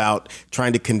really about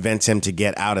trying to convince him to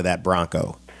get out of that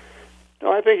Bronco?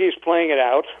 No, I think he's playing it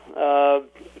out.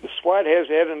 SWAT has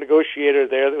had a negotiator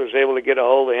there that was able to get a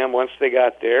hold of him once they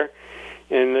got there.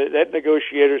 And that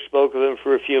negotiator spoke with him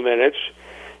for a few minutes.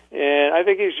 And I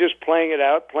think he's just playing it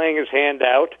out, playing his hand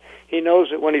out. He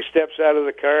knows that when he steps out of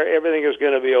the car, everything is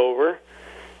going to be over.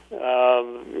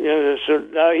 So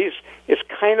now it's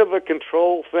kind of a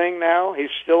control thing now.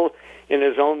 He's still, in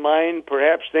his own mind,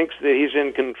 perhaps thinks that he's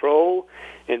in control.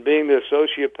 And being the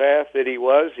sociopath that he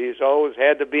was, he's always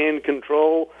had to be in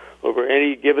control over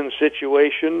any given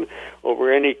situation,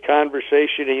 over any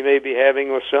conversation he may be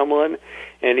having with someone,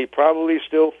 and he probably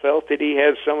still felt that he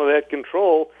had some of that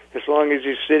control as long as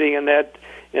he's sitting in the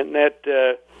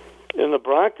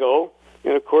Bronco.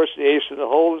 And of course, the ace in the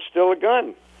hole is still a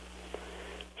gun.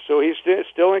 So he's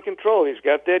still in control. He's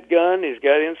got that gun. He's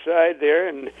got inside there,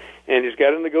 and he's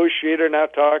got a negotiator now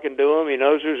talking to him. He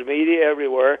knows there's media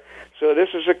everywhere. So this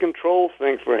is a control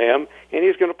thing for him, and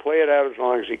he's going to play it out as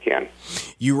long as he can.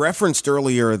 You referenced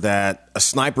earlier that a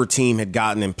sniper team had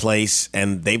gotten in place,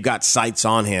 and they've got sights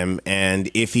on him,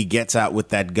 and if he gets out with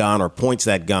that gun or points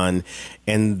that gun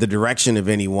in the direction of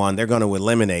anyone, they're going to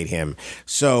eliminate him.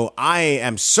 So I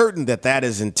am certain that that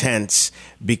is intense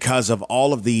because of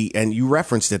all of the, and you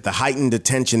referenced it, the heightened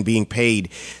attention being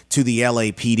paid to the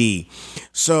LAPD.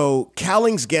 So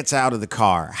Cowlings gets out of the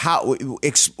car. How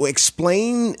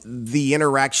explain the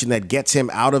interaction that gets him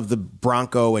out of the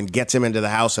Bronco and gets him into the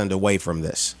house and away from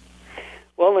this?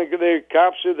 Well, the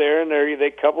cops are there, and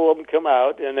a couple of them come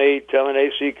out, and they tell an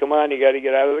AC, come on, you got to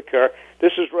get out of the car.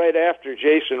 This is right after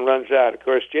Jason runs out. Of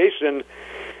course, Jason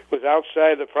was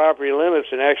outside the property limits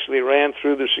and actually ran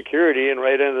through the security and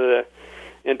right into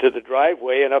the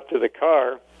driveway and up to the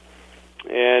car,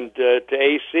 and to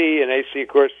AC, and AC, of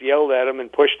course, yelled at him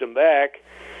and pushed him back.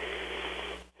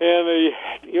 And the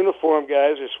uniform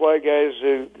guys, the SWAT guys,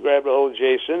 grabbed a hold of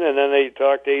Jason, and then they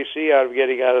talked AC out of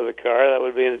getting out of the car. That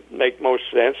would make most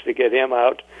sense to get him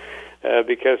out,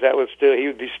 because that would he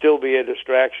would still be a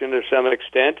distraction to some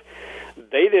extent.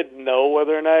 They didn't know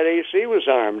whether or not AC was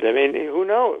armed. I mean, who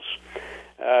knows?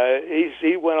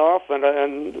 He went off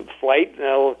on flight.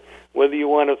 Now, whether you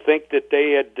want to think that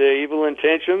they had evil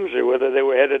intentions or whether they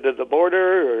were headed to the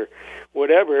border or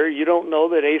whatever, you don't know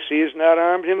that AC is not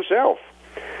armed himself.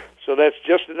 So that's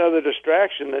just another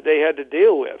distraction that they had to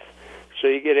deal with. So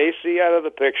you get AC out of the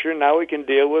picture, now we can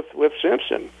deal with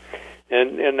Simpson.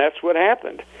 And that's what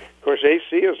happened. Of course,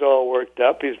 AC is all worked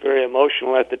up. He's very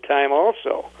emotional at the time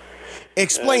also.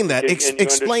 Explain that.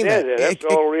 Explain that. That's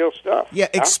all real stuff. Yeah,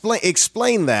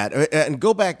 explain that, and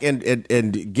go back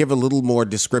and give a little more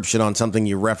description on something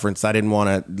you referenced. I didn't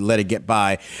want to let it get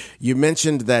by. You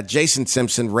mentioned that Jason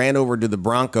Simpson ran over to the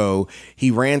Bronco.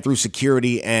 He ran through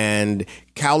security, and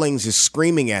Cowlings is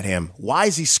screaming at him. Why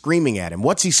is he screaming at him?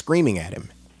 What's he screaming at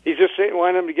him? He just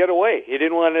wanted him to get away. He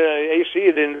didn't want AC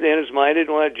in his mind. He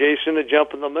didn't want Jason to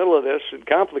jump in the middle of this and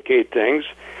complicate things.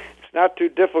 It's not too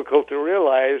difficult to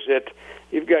realize that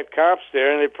you've got cops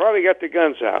there, and they probably got the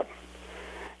guns out.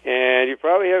 And you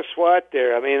probably have SWAT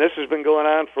there. I mean, this has been going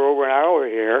on for over an hour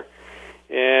here,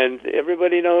 and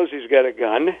everybody knows he's got a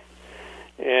gun, and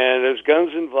there's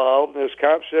guns involved, and there's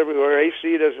cops everywhere.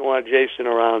 AC doesn't want Jason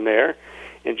around there,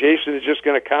 and Jason is just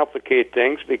going to complicate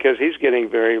things because he's getting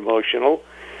very emotional.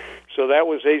 So that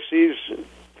was AC's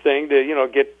thing to,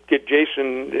 get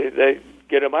Jason,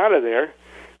 get him out of there,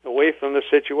 away from the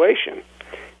situation.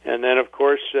 And then, of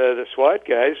course, the SWAT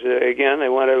guys, again, they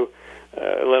want to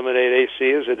eliminate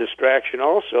AC as a distraction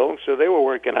also, so they were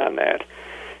working on that.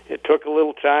 It took a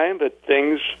little time, but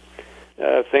things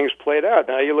played out.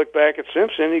 Now, you look back at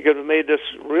Simpson, he could have made this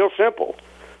real simple.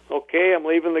 Okay, I'm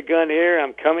leaving the gun here,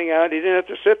 I'm coming out. He didn't have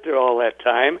to sit there all that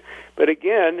time. But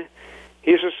again,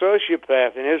 He's a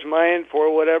sociopath. In his mind,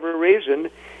 for whatever reason,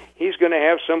 he's going to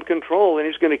have some control, and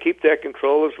he's going to keep that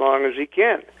control as long as he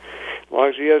can. As long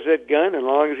as he has that gun, as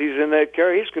long as he's in that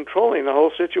car, he's controlling the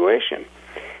whole situation.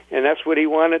 And that's what he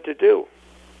wanted to do.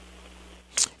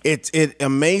 It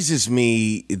amazes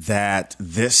me that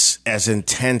this, as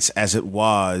intense as it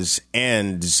was,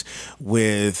 ends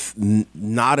with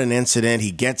not an incident.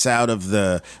 He gets out of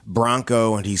the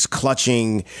Bronco and he's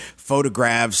clutching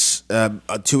photographs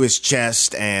to his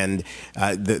chest, and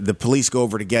the police go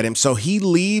over to get him. So he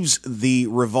leaves the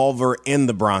revolver in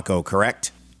the Bronco,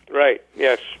 correct? Right,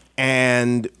 yes.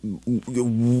 And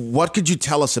what could you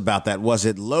tell us about that? Was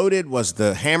it loaded? Was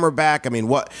the hammer back? I mean,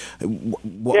 what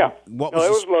yeah. What no,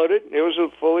 it was loaded. It was a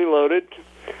fully loaded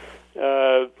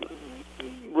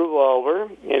revolver,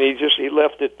 and he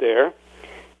left it there.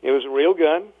 It was a real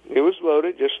gun. It was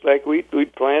loaded, just like we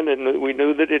planned, and we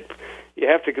knew that you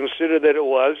have to consider that it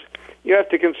was. You have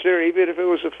to consider even if it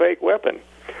was a fake weapon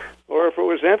or if it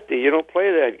was empty. You don't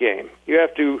play that game. You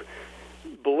have to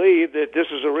believe that this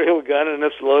is a real gun and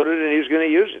it's loaded and he's going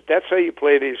to use it. That's how you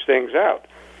play these things out.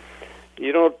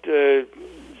 You don't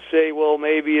say, well,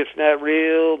 maybe it's not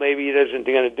real, maybe he doesn't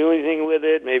going to do anything with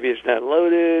it, maybe it's not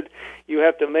loaded. You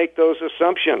have to make those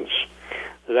assumptions.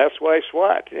 So that's why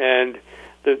SWAT. And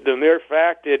the mere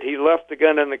fact that he left the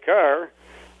gun in the car,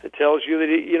 it tells you that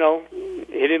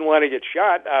he didn't want to get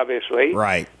shot, obviously.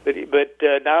 Right. But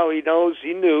now he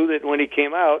knew that when he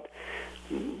came out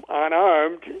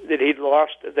unarmed, that he'd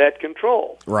lost that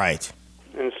control. Right.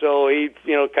 And so he,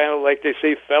 kind of like they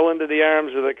say, fell into the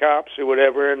arms of the cops or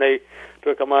whatever, and they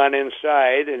took him on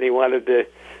inside, and he wanted to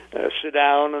sit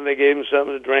down, and they gave him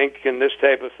something to drink and this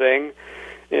type of thing.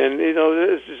 And,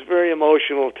 this is a very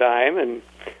emotional time, and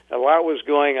a lot was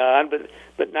going on,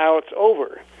 but now it's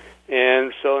over.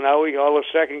 And so now all the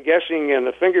second guessing and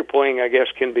the finger pointing, I guess,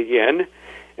 can begin,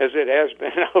 as it has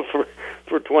been now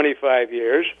for 25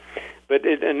 years. But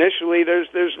initially,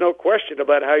 there's no question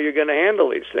about how you're going to handle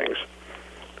these things.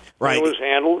 Right. It was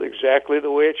handled exactly the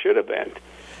way it should have been.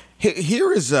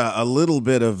 Here is a little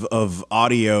bit of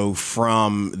audio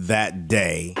from that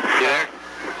day. Yeah.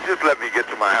 Just let me get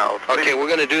to my house. Okay, we're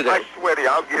going to do that. I swear to you,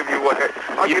 I'll give you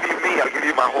I'll give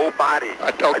you my whole body.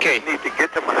 Okay. I just need to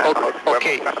get to my house.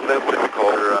 Okay.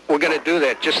 We're going to do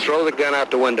that. Just throw the gun out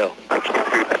the window. I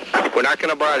can't do that. We're not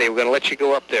going to bother you. We're going to let you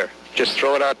go up there. Just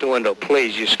throw it out the window.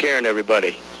 Please, you're scaring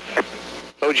everybody.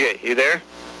 OJ, you there?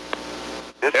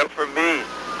 This is for me.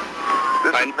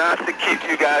 This is not to keep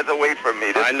you guys away from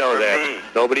me. This I know is for that. me.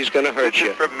 Nobody's going to hurt This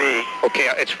you. is for me. Okay,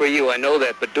 it's for you. I know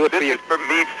that, but do it for you. This is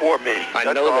for me. I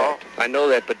That's know all. that. I know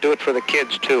that, but do it for the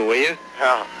kids too, will you?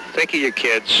 Yeah. Think of your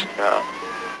kids. Yeah.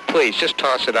 Please, just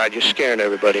toss it out. You're scaring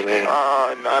everybody, man.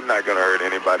 No, I'm not going to hurt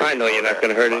anybody. I know you're not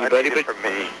going to hurt anybody, I need it but for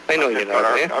me. I know you're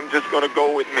not, man. I'm just going to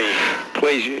go with me.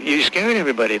 Please, you're scaring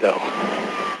everybody, though.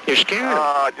 You're scaring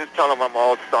them. Just tell them I'm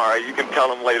all sorry. You can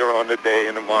tell them later on today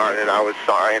in the morning that I was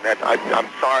sorry, and that I'm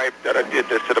sorry that I did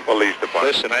this to the police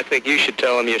department. Listen, I think you should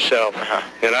tell them yourself,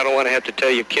 and I don't want to have to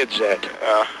tell your kids that.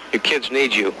 Your kids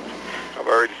need you. I've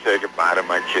already said goodbye to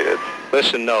my kids.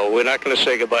 Listen, no, we're not going to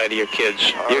say goodbye to your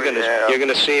kids. You're going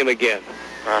to see them again.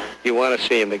 You want to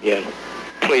see them again.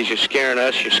 Please, you're scaring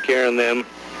us. You're scaring them.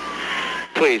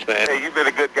 Please, man. Hey, you've been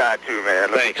a good guy, too, man.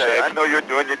 Thanks, I know you're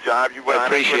doing your job. You went I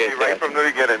honest with appreciate me right that. from the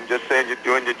beginning, just saying you're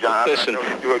doing your job. Listen. I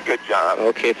know you do a good job.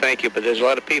 Okay, thank you, but there's a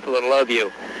lot of people that love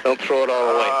you. Don't throw it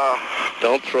all away.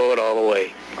 Don't throw it all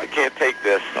away. I can't take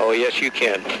this. Oh, yes, you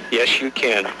can. Yes, you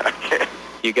can. I can't.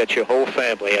 You got your whole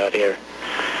family out here.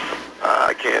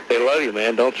 I can't. They love you,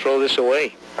 man. Don't throw this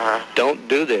away. Don't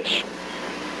do this.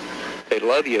 They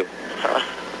love you.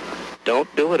 Don't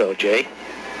do it, OJ.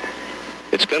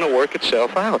 It's going to work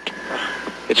itself out.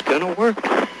 It's going to work.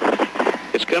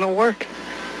 It's going to work.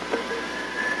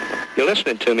 You're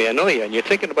listening to me. I know you. And you're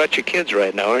thinking about your kids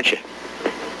right now, aren't you?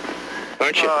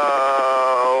 Aren't you?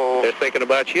 Oh. They're thinking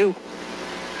about you.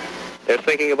 They're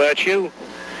thinking about you.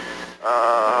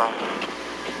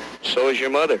 So is your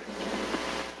mother.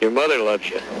 Your mother loves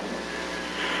you.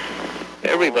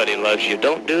 Everybody loves you.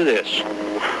 Don't do this.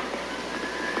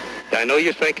 I know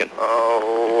you're thinking.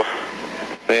 Oh.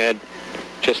 Man,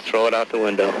 just throw it out the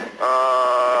window.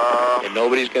 And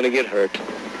nobody's going to get hurt.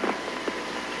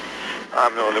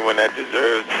 I'm the only one that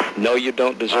deserves. No, you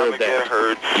don't deserve I'm that. Get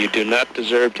hurt. You do not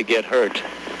deserve to get hurt.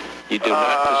 You do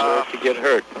not deserve to get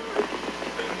hurt.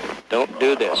 Don't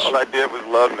do this. All I did was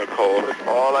love Nicole.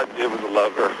 All I did was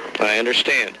love her. I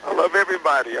understand. I love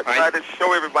everybody. I try to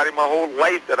show everybody my whole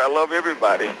life that I love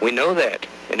everybody. We know that.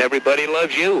 And everybody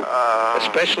loves you.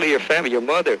 Especially your family, your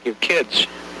mother, your kids,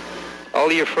 all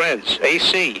of your friends,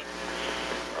 AC.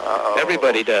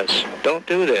 Everybody does. Don't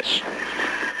do this.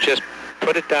 just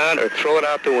put it down or throw it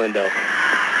out the window.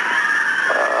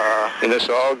 And this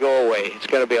will all go away. It's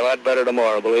going to be a lot better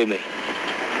tomorrow, believe me.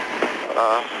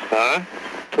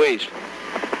 Please.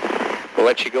 We'll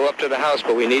let you go up to the house,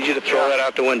 but we need you to throw that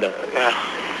out the window.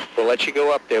 We'll let you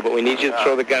go up there, but we need you to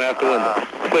throw the gun out the window.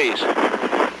 Please.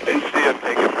 They see it,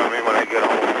 take it from me when I get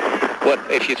home.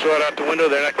 What? If you throw it out the window,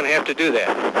 they're not going to have to do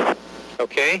that.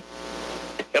 Okay?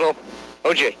 Hello?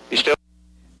 OJ, you still?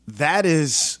 That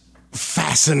is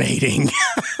fascinating.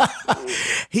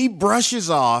 He brushes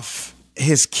off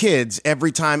his kids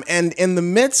every time. And in the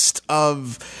midst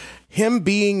of him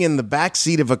being in the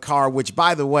backseat of a car, which,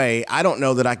 by the way, I don't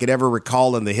know that I could ever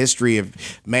recall in the history of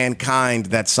mankind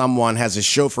that someone has a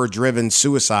chauffeur-driven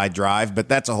suicide drive, but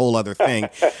that's a whole other thing.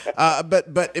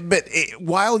 But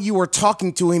while you were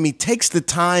talking to him, he takes the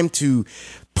time to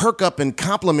perk up and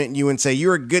compliment you and say,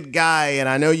 you're a good guy, and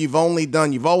I know you've always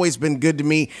been good to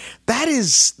me. That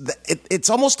is, it's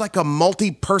almost like a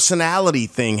multi-personality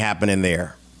thing happening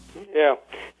there. Yeah.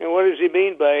 And what does he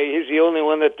mean by he's the only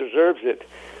one that deserves it?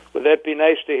 Would that be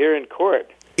nice to hear in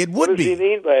court? It would be. What does he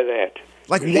mean by that?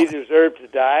 Like, does he deserve to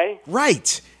die?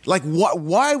 Right. Like,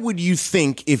 why would you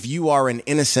think, if you are an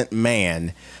innocent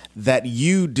man, that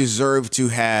you deserve to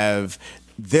have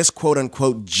this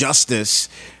quote-unquote justice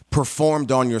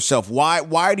performed on yourself?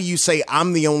 Why do you say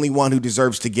I'm the only one who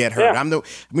deserves to get hurt? Yeah.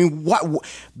 What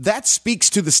that speaks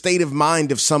to the state of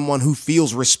mind of someone who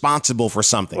feels responsible for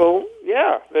something. Well,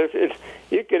 yeah.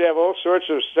 You could have all sorts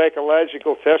of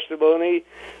psychological testimony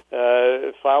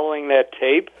following that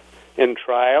tape in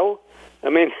trial. I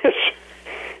mean,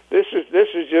 this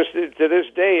is just, to this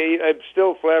day, I'm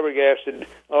still flabbergasted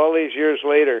all these years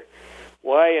later.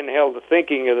 Why in hell the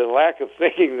lack of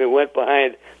thinking that went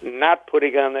behind not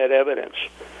putting on that evidence?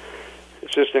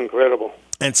 It's just incredible.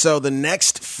 And so the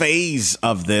next phase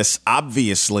of this,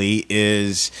 obviously,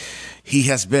 is he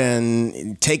has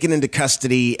been taken into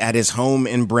custody at his home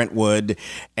in Brentwood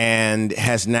and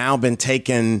has now been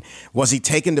taken. Was he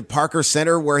taken to Parker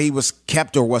Center where he was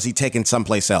kept, or was he taken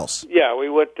someplace else? Yeah, we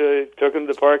took him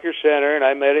to Parker Center, and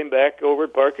I met him back over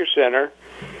at Parker Center,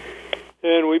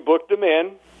 and we booked him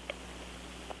in.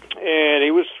 And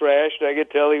he was thrashed. I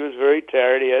could tell he was very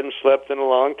tired. He hadn't slept in a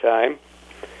long time.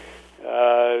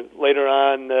 Later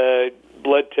on,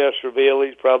 blood tests revealed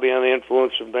he's probably on the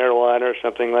influence of marijuana or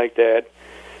something like that.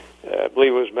 I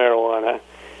believe it was marijuana.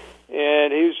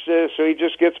 And so he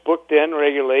just gets booked in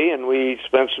regularly, and we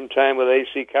spent some time with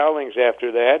A.C. Cowlings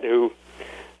after that, who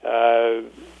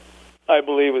I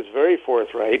believe was very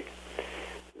forthright.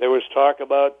 There was talk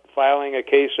about filing a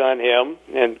case on him,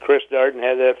 and Chris Darden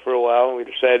had that for a while, and we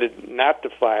decided not to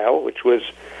file, which was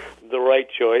the right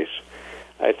choice.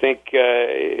 I think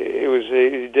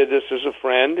he did this as a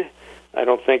friend. I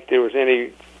don't think there was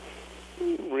any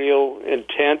real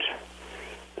intent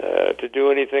to do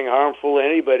anything harmful to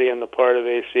anybody on the part of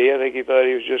AC. I think he thought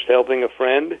he was just helping a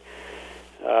friend.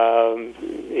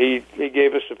 He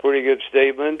gave us a pretty good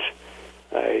statement.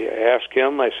 I asked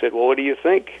him, I said, well, what do you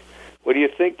think? What do you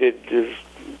think? Is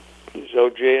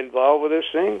O.J. involved with this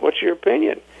thing? What's your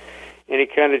opinion? And he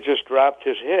kind of just dropped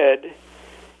his head,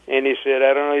 and he said,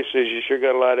 I don't know. He says, you sure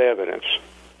got a lot of evidence.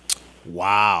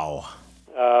 Wow.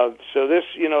 So this,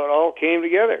 it all came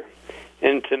together.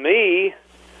 And to me,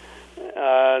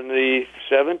 on the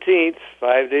 17th,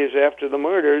 5 days after the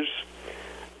murders,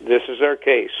 this is our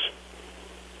case.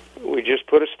 We just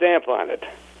put a stamp on it.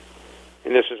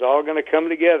 And this is all going to come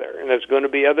together, and there's going to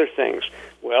be other things.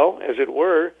 Well, as it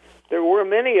were, there were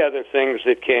many other things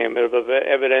that came of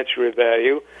evidentiary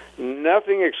value,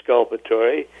 nothing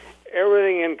exculpatory,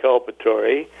 everything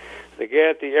inculpatory. The guy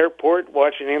at the airport,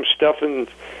 watching him stuffing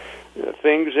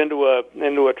things into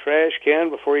a trash can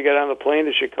before he got on the plane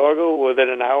to Chicago within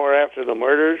an hour after the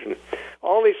murders. And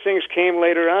all these things came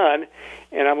later on,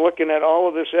 and I'm looking at all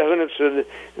of this evidence of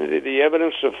the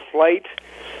evidence of flight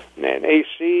and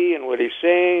AC and what he's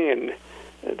saying,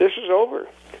 and this is over.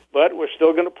 But we're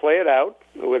still going to play it out.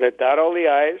 We're going to dot all the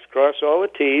I's, cross all the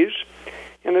T's,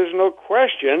 and there's no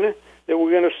question that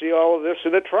we're going to see all of this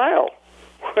in a trial.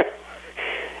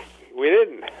 We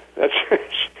didn't.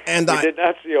 We did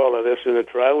not see all of this in the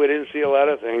trial. We didn't see a lot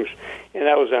of things, and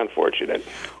that was unfortunate.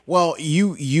 Well,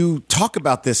 you talk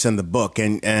about this in the book,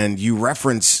 and you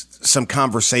reference some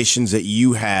conversations that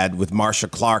you had with Marcia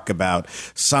Clark about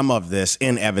some of this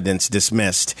in Evidence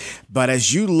Dismissed. But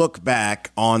as you look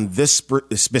back on this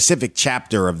specific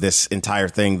chapter of this entire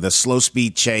thing, the slow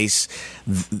speed chase,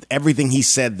 everything he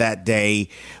said that day,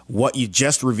 what you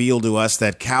just revealed to us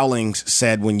that Cowlings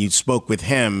said when you spoke with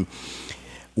him,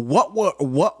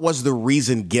 what was the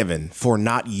reason given for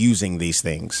not using these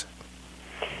things?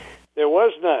 There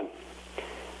was none.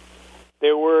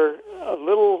 there were a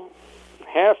little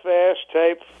half-ass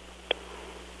type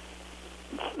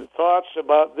thoughts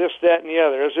about this, that, and the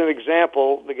other. As an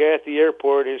example, the guy at the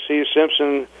airport, he sees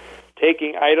Simpson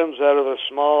taking items out of a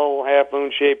small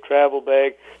half-moon-shaped travel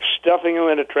bag, stuffing them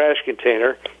in a trash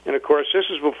container. And, of course, this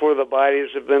is before the bodies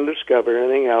have been discovered or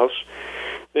anything else.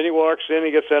 Then he walks in,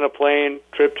 he gets on a plane,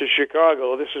 trip to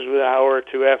Chicago. This is an hour or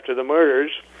two after the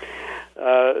murders.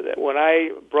 When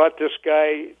I brought this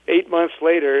guy 8 months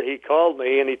later, he called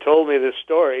me and he told me this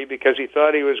story because he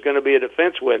thought he was going to be a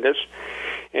defense witness.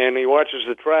 And he watches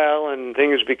the trial and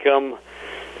things become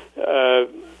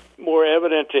more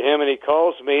evident to him, and he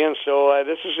calls me. And so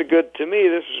this is to me,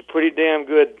 this is a pretty damn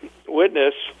good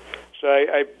witness. So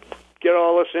I get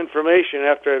all this information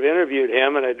after I've interviewed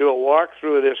him, and I do a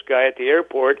walkthrough of this guy at the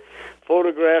airport,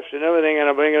 photographs and everything, and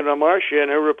I bring it to Marcia, and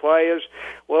her reply is,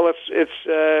 well,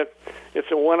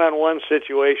 it's a one-on-one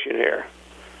situation here.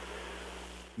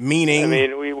 Meaning? I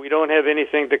mean, we don't have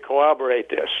anything to corroborate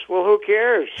this. Well, who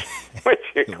cares what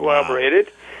you corroborated?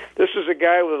 Wow. This is a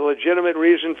guy with a legitimate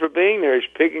reason for being there. He's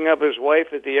picking up his wife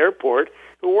at the airport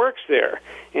who works there,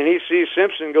 and he sees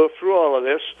Simpson go through all of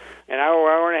this an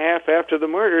hour and a half after the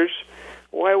murders.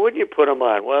 Why wouldn't you put him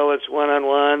on? Well, it's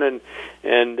one-on-one, and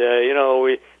you know,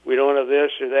 we don't have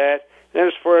this or that. Then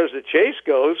as far as the chase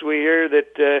goes, we hear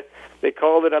that they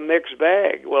called it a mixed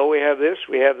bag. Well, we have this,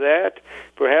 we have that.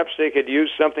 Perhaps they could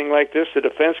use something like this. The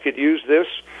defense could use this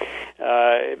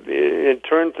and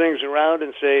turn things around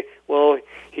and say, well,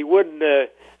 he wouldn't,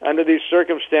 under these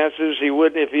circumstances, he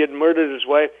wouldn't, if he had murdered his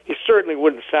wife, he certainly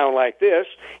wouldn't sound like this.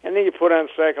 And then you put on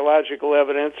psychological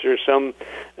evidence or some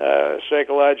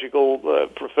psychological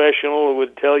professional who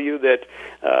would tell you that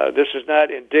this is not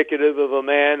indicative of a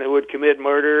man who would commit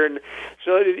murder. And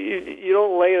so you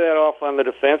don't lay that off on the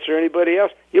defense or anybody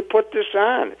else. You put this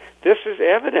on. This is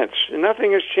evidence.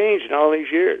 Nothing has changed in all these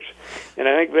years. And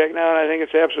I think back now, and I think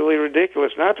it's absolutely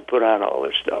ridiculous not to put on all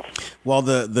this stuff. Well,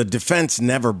 the defense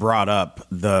never brought up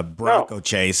the Bronco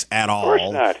chase at all. Of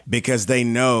course not. Because they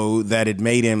know that it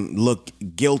made him look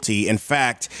guilty. In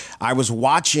fact, I was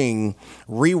rewatching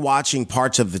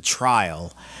parts of the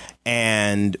trial,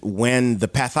 and when the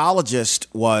pathologist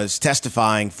was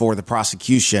testifying for the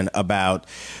prosecution about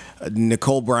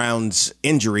Nicole Brown's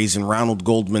injuries and Ronald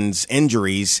Goldman's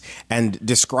injuries and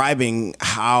describing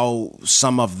how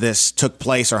some of this took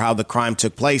place or how the crime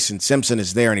took place, and Simpson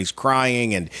is there and he's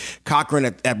crying, and Cochran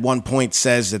at one point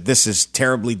says that this is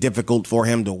terribly difficult for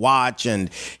him to watch,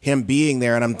 and him being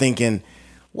there, and I'm thinking,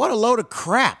 what a load of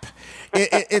crap.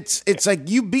 It's like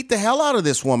you beat the hell out of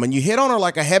this woman. You hit on her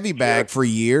like a heavy bag for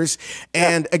years.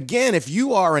 And again, if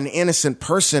you are an innocent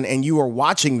person and you are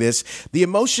watching this, the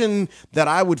emotion that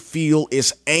I would feel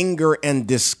is anger and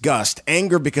disgust.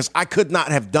 Anger because I could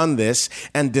not have done this,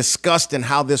 and disgust in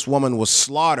how this woman was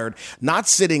slaughtered, not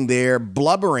sitting there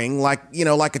blubbering like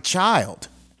a child.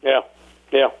 Yeah.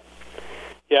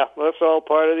 Well, that's all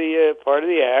part of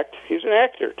the act. He's an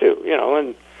actor too,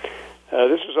 and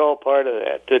this is all part of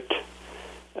that.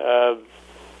 A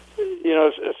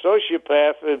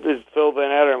sociopath, as Phil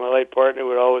Van Adder, my late partner,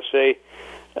 would always say,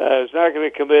 is not going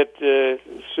to commit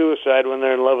suicide when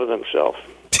they're in love with themselves.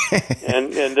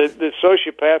 and the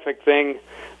sociopathic thing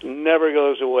never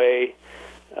goes away.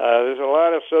 There's a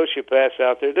lot of sociopaths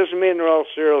out there. It doesn't mean they're all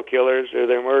serial killers or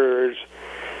they're murderers,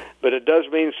 but it does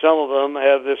mean some of them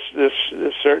have this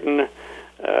certain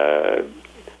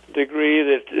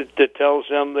degree that tells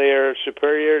them they are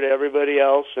superior to everybody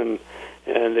else, and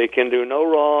they can do no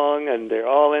wrong, and they're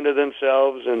all into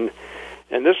themselves, and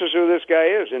this is who this guy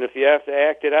is. And if you have to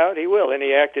act it out, he will. And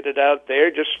he acted it out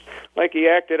there just like he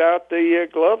acted out the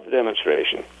glove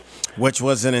demonstration. Which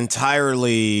was that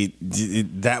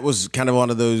was kind of one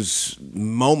of those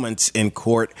moments in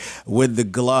court with the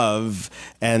glove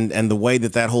and the way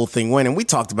that whole thing went. And we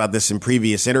talked about this in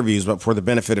previous interviews, but for the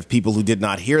benefit of people who did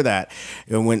not hear that,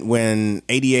 when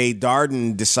ADA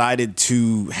Darden decided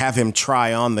to have him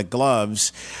try on the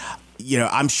gloves,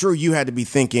 I'm sure you had to be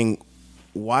thinking,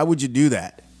 why would you do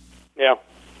that? Yeah.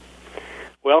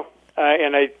 Well,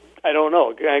 and I don't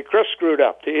know. Chris screwed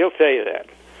up. He'll tell you that.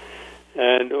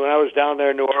 And when I was down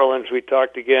there in New Orleans, we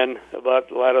talked again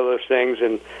about a lot of those things.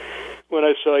 And when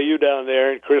I saw you down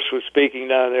there, and Chris was speaking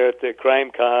down there at the Crime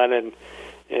Con, and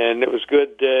it was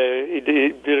good. He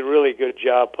did a really good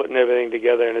job putting everything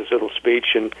together in his little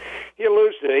speech. And he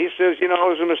alludes to it. He says, it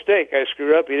was a mistake. I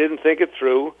screwed up. He didn't think it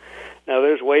through. Now,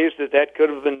 there's ways that could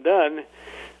have been done.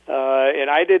 And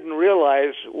I didn't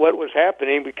realize what was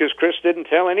happening because Chris didn't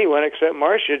tell anyone except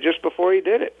Marcia just before he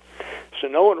did it. So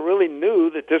no one really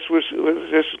knew that this was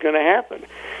going to happen.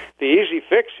 The easy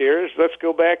fix here is let's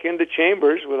go back into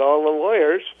chambers with all the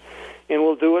lawyers and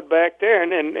we'll do it back there.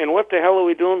 And what the hell are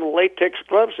we doing with latex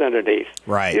gloves underneath?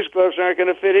 Right. These gloves aren't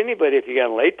going to fit anybody if you got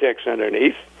latex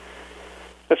underneath.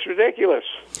 That's ridiculous.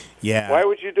 Yeah. Why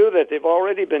would you do that? They've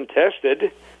already been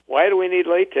tested. Why do we need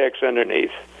latex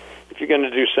underneath if you're going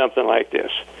to do something like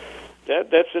this?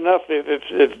 That's enough.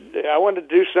 If I wanted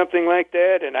to do something like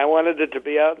that, and I wanted it to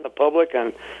be out in the public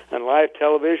on live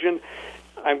television,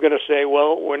 I'm going to say,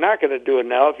 well, we're not going to do it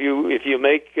now if you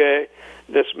make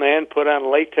this man put on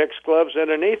latex gloves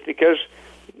underneath, because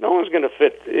no one's going to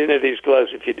fit into these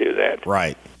gloves if you do that.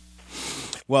 Right.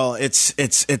 Well, it's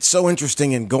so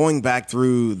interesting, and going back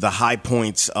through the high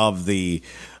points of the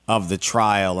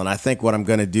trial, and I think what I'm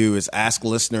going to do is ask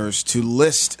listeners to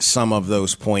list some of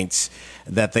those points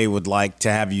that they would like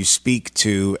to have you speak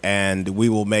to, and we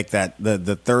will make that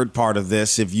the third part of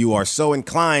this, if you are so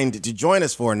inclined to join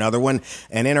us for another one,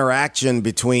 an interaction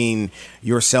between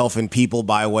yourself and people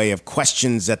by way of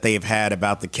questions that they have had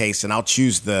about the case, and I'll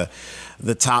choose the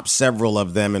top several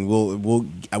of them, and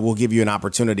we'll give you an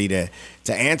opportunity to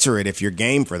answer it if you're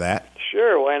game for that.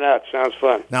 Sure, why not? Sounds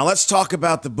fun. Now let's talk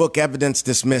about the book Evidence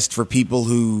Dismissed for people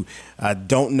who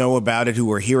don't know about it, who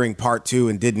are hearing part 2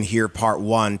 and didn't hear part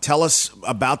 1. Tell us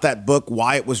about that book,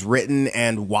 why it was written,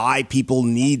 and why people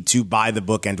need to buy the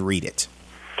book and read it.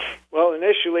 Well,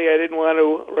 initially I didn't want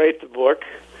to write the book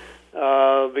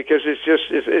because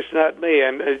it's not me.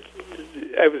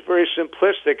 I was very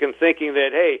simplistic in thinking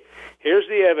that, hey, here's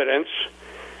the evidence.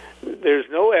 There's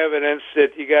no evidence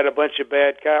that you got a bunch of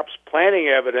bad cops planting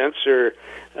evidence, or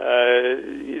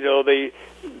that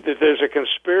there's a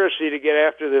conspiracy to get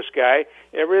after this guy.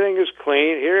 Everything is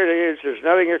clean. Here it is. There's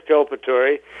nothing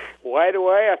exculpatory. Why do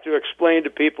I have to explain to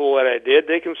people what I did?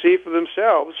 They can see for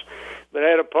themselves. But I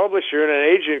had a publisher and an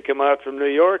agent come out from New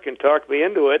York and talk me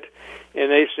into it,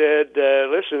 and they said,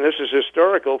 listen, this is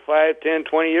historical. 5, 10,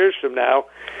 20 years from now,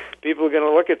 people are going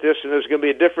to look at this, and there's going to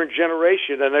be a different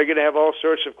generation, and they're going to have all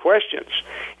sorts of questions.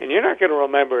 And you're not going to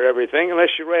remember everything unless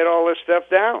you write all this stuff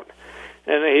down.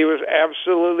 And he was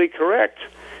absolutely correct.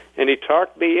 And he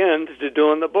talked me into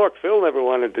doing the book. Phil never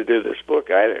wanted to do this book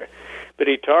either. But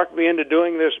he talked me into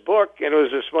doing this book, and it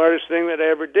was the smartest thing that I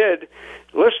ever did,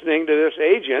 listening to this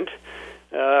agent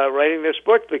writing this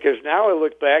book, because now I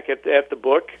look back at the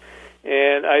book,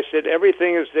 and I said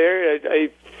everything is there.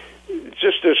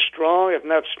 Just as strong, if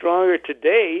not stronger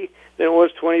today than it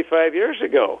was 25 years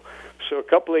ago. So a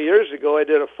couple of years ago, I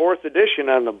did a 4th edition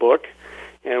on the book,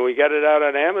 and we got it out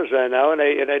on Amazon now, and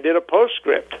I did a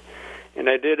postscript. And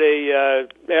I did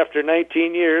after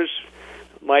 19 years,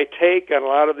 my take on a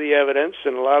lot of the evidence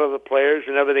and a lot of the players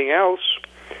and everything else,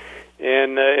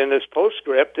 and in this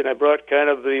postscript, and I brought kind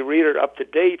of the reader up to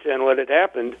date on what had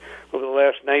happened over the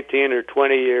last 19 or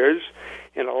 20 years.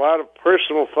 And a lot of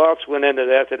personal thoughts went into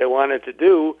that I wanted to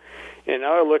do. And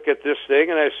now I look at this thing,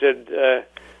 and I said,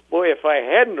 boy, if I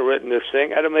hadn't written this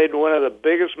thing, I'd have made one of the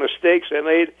biggest mistakes I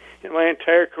made in my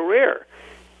entire career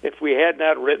if we had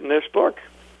not written this book.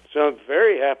 So I'm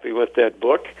very happy with that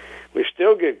book. We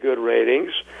still get good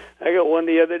ratings. I got one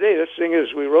the other day. This thing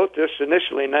is, we wrote this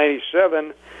initially in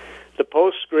 97, the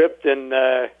postscript, and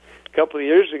a couple of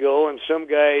years ago, and some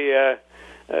guy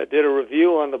did a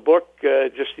review on the book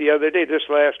just the other day, just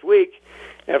last week.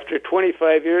 After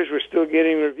 25 years, we're still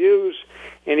getting reviews,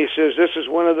 and he says this is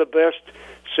one of the best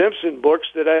Simpson books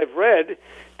that I've read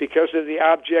because of the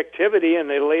objectivity, and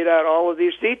they laid out all of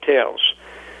these details.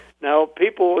 Now,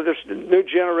 people, this new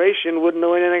generation wouldn't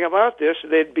know anything about this.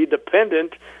 They'd be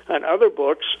dependent on other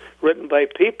books written by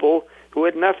people who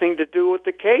had nothing to do with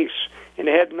the case, and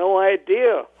they had no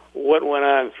idea what went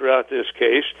on throughout this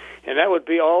case, and that would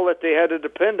be all that they had to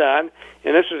depend on.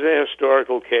 And this is a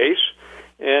historical case,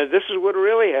 and this is what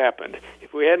really happened.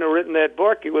 If we hadn't written that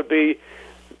book, it would be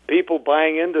people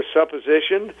buying into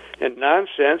supposition and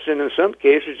nonsense, and in some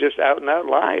cases just out-and-out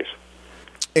lies.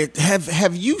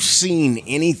 Have you seen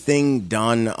anything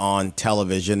done on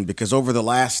television? Because over the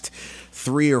last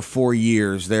 3 or 4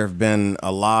 years, there have been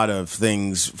a lot of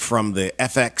things, from the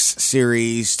FX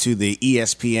series to the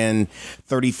ESPN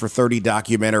 30 for 30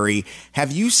 documentary.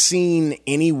 Have you seen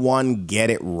anyone get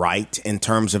it right in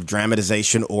terms of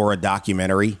dramatization or a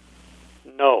documentary?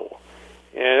 No.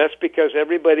 And that's because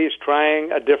everybody's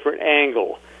trying a different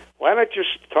angle. Why not just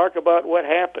talk about what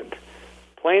happened?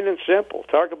 Plain and simple.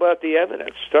 Talk about the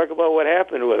evidence. Talk about what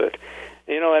happened with it.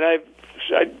 And I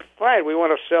fine, we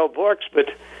want to sell books, but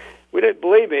we didn't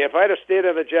believe me. If I'd have stayed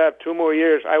on the job 2 more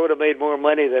years, I would have made more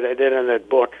money than I did on that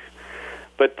book.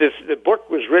 But the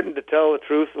book was written to tell the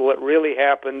truth of what really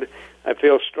happened. I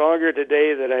feel stronger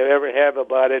today than I ever have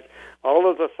about it. All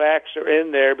of the facts are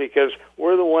in there because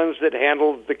we're the ones that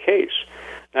handled the case.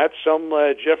 not some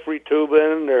Jeffrey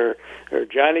Toobin or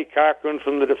Johnny Cochran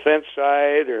from the defense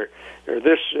side, or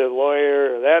this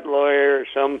lawyer or that lawyer, or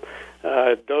some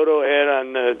dodo head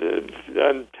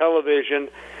on television.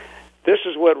 This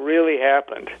is what really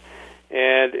happened.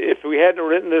 And if we hadn't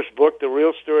written this book, the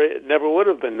real story never would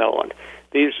have been known.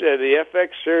 These the FX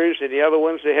series and the other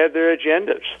ones, they had their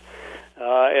agendas.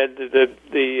 And the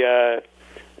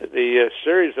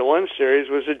series, the one series,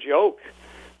 was a joke.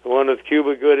 The one with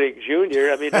Cuba Gooding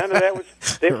Jr. I mean, none of that was.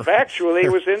 Factually,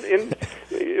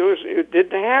 it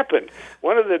didn't happen.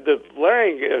 One of the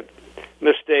glaring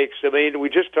mistakes. I mean, we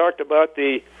just talked about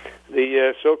the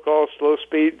so-called slow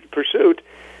speed pursuit.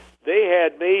 They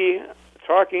had me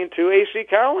talking to A.C.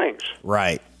 Cowlings.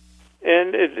 Right.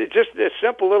 And it's just a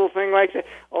simple little thing like that.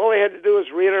 All they had to do was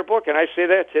read our book. And I say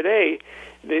that today.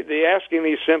 They asking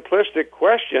these simplistic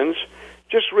questions,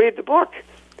 just read the book.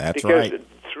 That's right. Because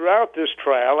throughout this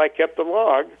trial, I kept a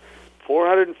log,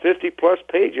 450-plus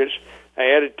pages.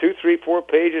 I added 2, 3, 4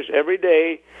 pages every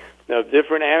day of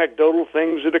different anecdotal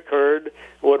things that occurred,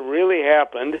 what really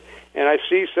happened. And I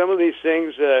see some of these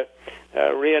things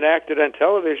reenacted on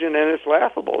television, and it's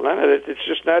laughable. None of it, it's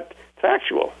just not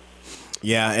factual.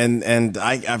 Yeah, and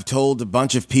I've told a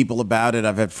bunch of people about it.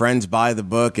 I've had friends buy the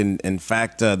book, and in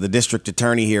fact, the district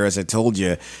attorney here, as I told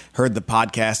you, heard the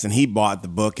podcast, and he bought the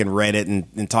book and read it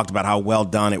and talked about how well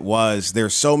done it was.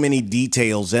 There's so many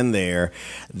details in there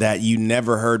that you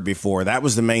never heard before. That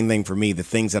was the main thing for me, the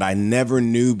things that I never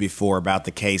knew before about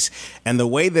the case. And the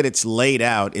way that it's laid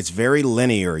out, it's very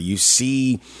linear. You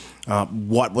see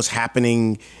what was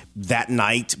happening that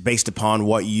night based upon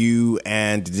what you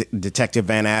and Detective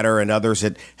Van Adder and others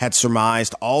had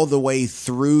surmised all the way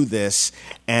through this.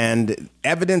 And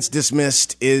Evidence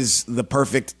Dismissed is the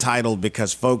perfect title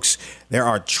because, folks, there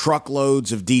are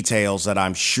truckloads of details that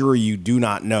I'm sure you do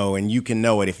not know, and you can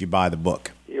know it if you buy the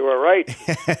book. You are right.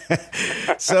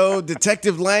 So,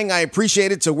 Detective Lang, I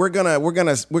appreciate it. So we're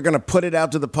gonna put it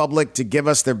out to the public to give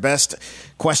us their best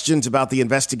questions about the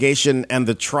investigation and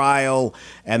the trial,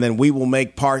 and then we will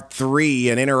make part 3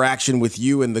 an interaction with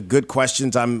you and the good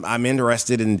questions. I'm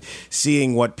interested in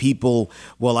seeing what people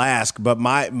will ask. But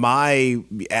my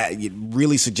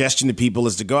really suggestion to people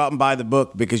is to go out and buy the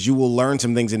book, because you will learn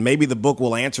some things, and maybe the book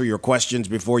will answer your questions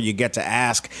before you get to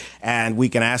ask, and we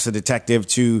can ask the detective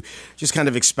to just kind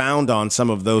of expound on some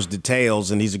of those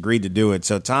details, and he's agreed to do it.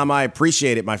 So, Tom, I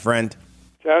appreciate it, my friend.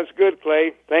 Sounds good,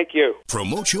 Clay. Thank you.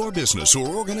 Promote your business or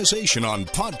organization on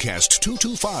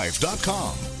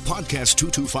podcast225.com.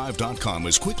 Podcast225.com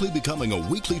is quickly becoming a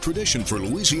weekly tradition for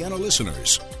Louisiana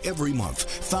listeners. Every month,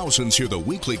 thousands hear the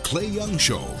weekly Clay Young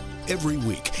Show. Every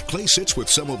week, Clay sits with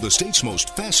some of the state's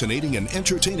most fascinating and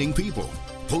entertaining people.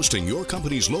 Posting your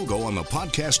company's logo on the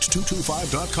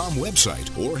podcast225.com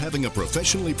website or having a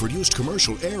professionally produced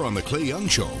commercial air on the Clay Young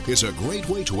Show is a great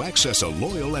way to access a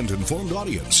loyal and informed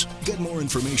audience. Get more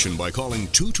information by calling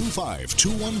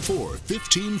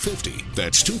 225-214-1550.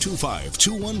 That's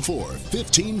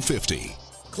 225-214-1550.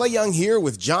 Clay Young here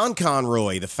with John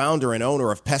Conroy, the founder and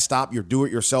owner of Pest Stop, your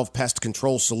do-it-yourself pest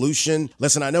control solution.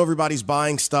 Listen, I know everybody's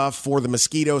buying stuff for the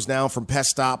mosquitoes now from Pest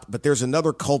Stop, but there's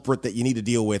another culprit that you need to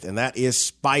deal with, and that is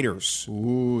spiders.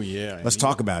 Ooh, yeah. Let's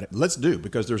talk about it. Let's do,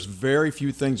 because there's very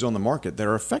few things on the market that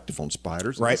are effective on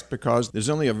spiders. Right. That's because there's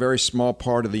only a very small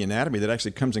part of the anatomy that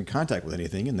actually comes in contact with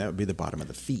anything, and that would be the bottom of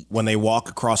the feet. When they walk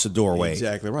across a doorway.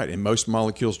 Exactly right. And most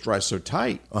molecules dry so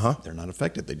tight, they're not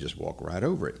affected. They just walk right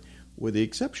over it, with the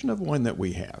exception of one that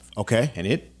we have. Okay.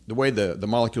 And the way the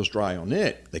molecules dry on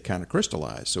it, they kind of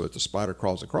crystallize. So if the spider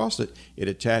crawls across it, it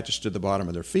attaches to the bottom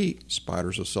of their feet.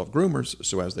 Spiders are self-groomers,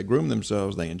 so as they groom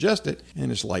themselves, they ingest it,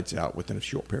 and it's lights out within a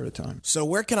short period of time. So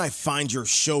where can I find your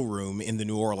showroom in the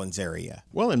New Orleans area?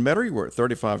 Well, in Metairie, we're at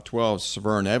 3512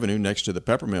 Severn Avenue next to the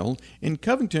Pepper Mill. In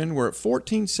Covington, we're at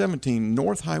 1417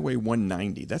 North Highway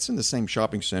 190. That's in the same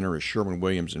shopping center as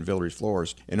Sherwin-Williams and Villeries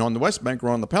Floors. And on the West Bank, we're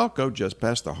on the Palco, just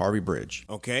past the Harvey Bridge.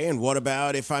 Okay, and what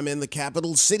about if I'm in the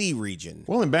Capital City region?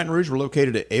 Well, in Baton Rouge, we're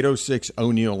located at 806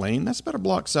 O'Neill Lane. That's about a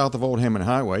block south of Old Hammond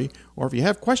Highway. Or if you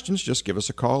have questions, just give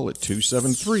us a call at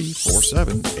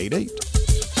 273-4788.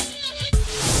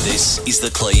 This is the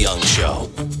Clay Young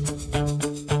Show.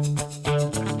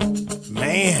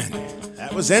 Man,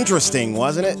 that was interesting,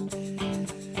 wasn't it?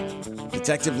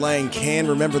 Detective Lang can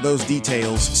remember those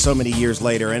details so many years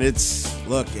later, and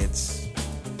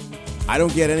I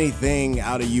don't get anything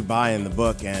out of you buying the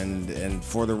book, and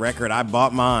for the record, I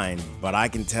bought mine, but I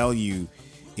can tell you,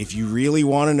 if you really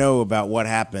want to know about what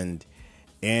happened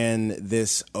in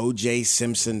this O.J.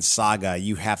 Simpson saga,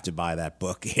 you have to buy that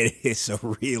book. It is a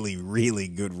really, really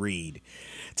good read.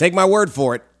 Take my word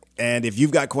for it, and if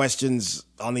you've got questions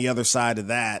on the other side of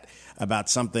that, about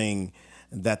something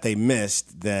that they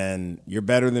missed, then you're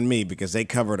better than me, because they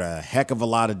covered a heck of a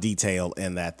lot of detail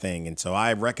in that thing. And so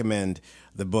I recommend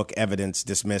the book Evidence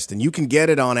Dismissed, and you can get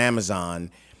it on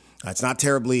Amazon. It's not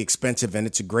terribly expensive, and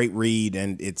it's a great read,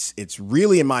 and it's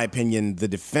really, in my opinion, the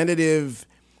definitive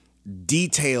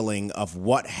detailing of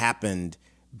what happened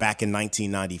back in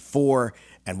 1994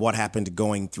 and what happened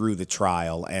going through the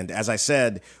trial. And as I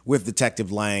said, with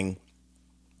Detective Lang,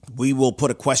 we will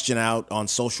put a question out on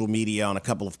social media on a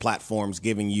couple of platforms,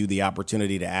 giving you the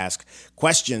opportunity to ask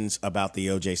questions about the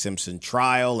O.J. Simpson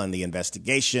trial and the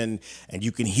investigation. And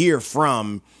you can hear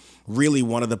from really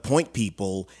one of the point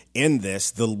people in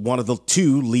this, one of the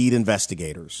two lead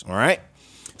investigators. All right.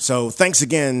 So thanks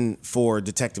again for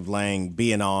Detective Lang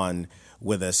being on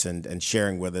with us and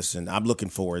sharing with us. And I'm looking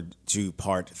forward to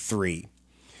part 3.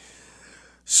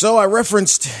 So I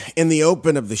referenced in the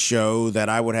open of the show that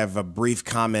I would have a brief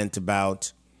comment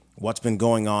about what's been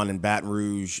going on in Baton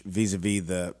Rouge vis-a-vis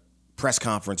the press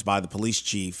conference by the police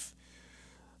chief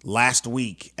last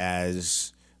week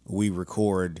as we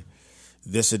record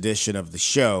this edition of the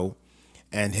show,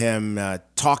 and him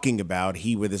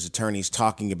he with his attorneys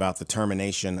talking about the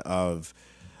termination of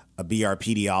a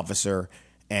BRPD officer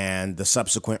and the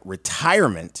subsequent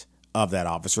retirement of that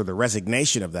officer, the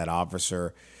resignation of that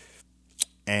officer,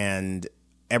 and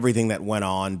everything that went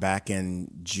on back in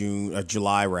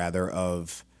July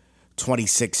of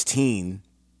 2016.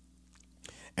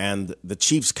 And the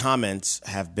chief's comments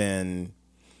have been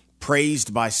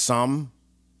praised by some,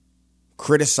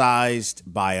 criticized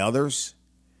by others.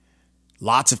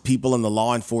 Lots of people in the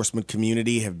law enforcement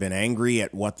community have been angry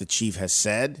at what the chief has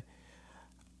said.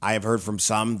 I have heard from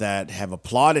some that have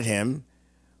applauded him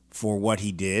for what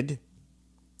he did.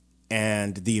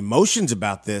 And the emotions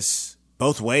about this,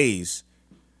 both ways,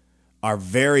 are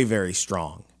very, very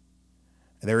strong.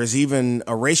 There is even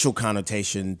a racial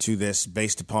connotation to this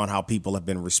based upon how people have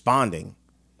been responding.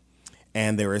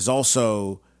 And there is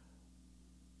also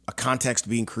a context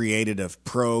being created of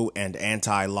pro and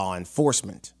anti-law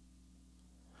enforcement.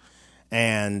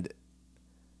 And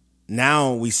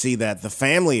now we see that the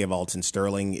family of Alton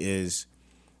Sterling is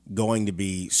going to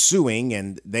be suing,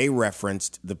 and they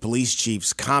referenced the police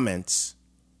chief's comments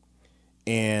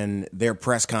in their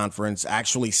press conference,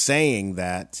 actually saying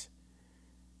that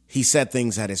he said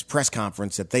things at his press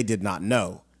conference that they did not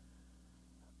know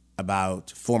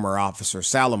about former Officer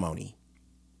Salamone.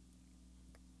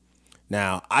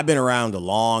 Now, I've been around a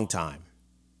long time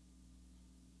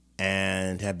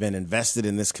and have been invested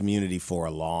in this community for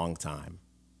a long time.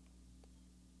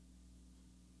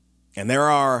 And there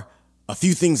are a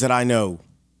few things that I know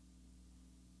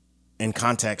in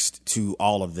context to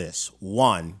all of this.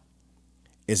 One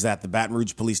is that the Baton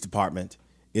Rouge Police Department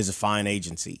is a fine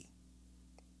agency.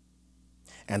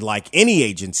 And like any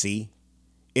agency,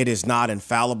 it is not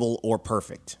infallible or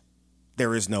perfect.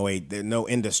 There is no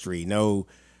industry, no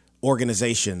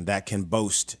organization that can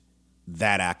boast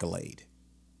that accolade.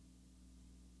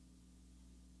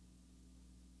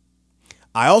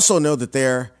 I also know that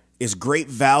there is great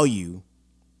value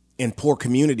in poor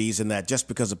communities, and that just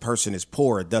because a person is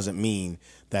poor, it doesn't mean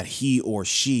that he or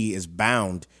she is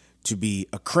bound to be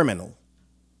a criminal.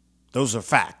 Those are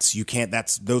facts.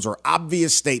 Those are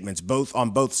obvious statements,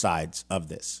 on both sides of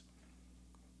this.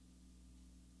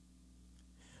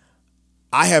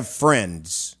 I have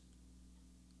friends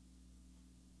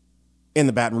in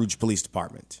the Baton Rouge Police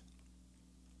Department.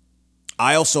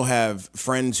 I also have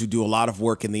friends who do a lot of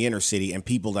work in the inner city, and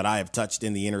people that I have touched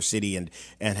in the inner city and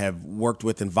have worked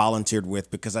with and volunteered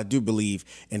with, because I do believe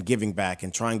in giving back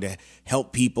and trying to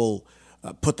help people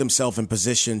put themselves in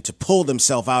position to pull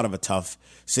themselves out of a tough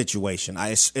situation.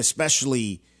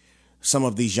 Especially some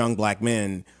of these young black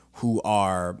men who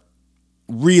are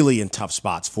really in tough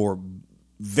spots for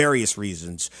various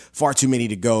reasons, far too many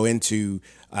to go into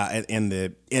in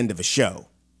the end of a show.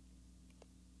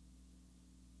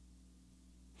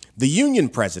 The union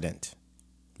president,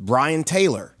 Brian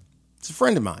Taylor, is a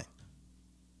friend of mine.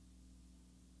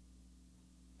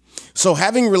 So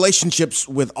having relationships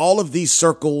with all of these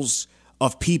circles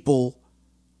of people,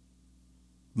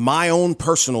 my own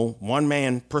personal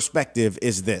one-man perspective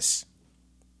is this.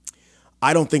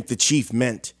 I don't think the chief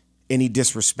meant any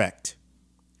disrespect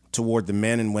toward the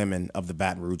men and women of the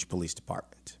Baton Rouge Police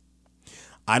Department.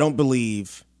 I don't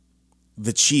believe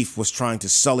the chief was trying to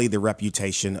sully the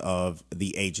reputation of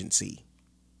the agency.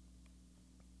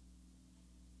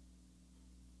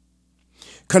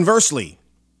 Conversely,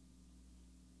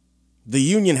 the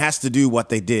union has to do what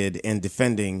they did in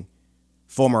defending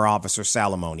former Officer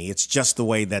Salamone. It's just the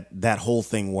way that whole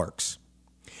thing works.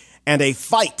 And a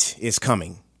fight is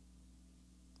coming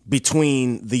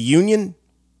between the union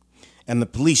and the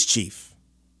police chief,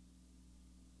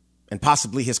 and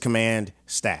possibly his command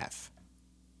staff.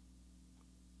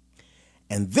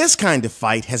 And this kind of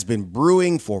fight has been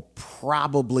brewing for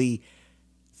probably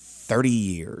 30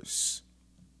 years.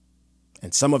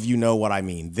 And some of you know what I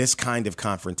mean, this kind of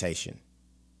confrontation.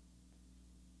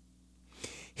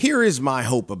 Here is my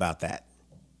hope about that.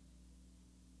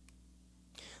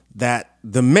 That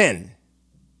the men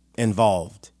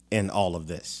involved in all of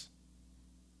this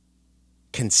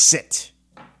can sit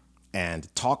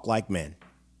and talk like men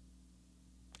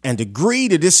and agree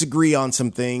to disagree on some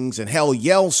things, and hell,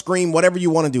 yell, scream, whatever you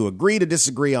want to do, agree to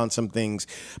disagree on some things.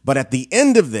 But at the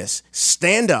end of this,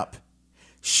 stand up,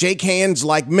 shake hands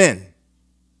like men,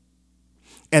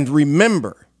 and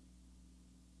remember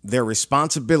their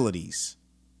responsibilities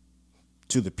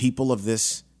to the people of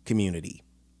this community.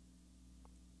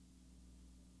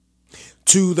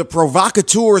 To the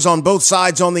provocateurs on both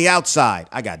sides on the outside,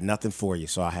 I got nothing for you,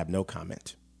 so I have no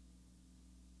comment.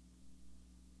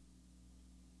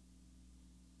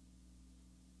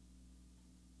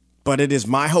 But it is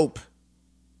my hope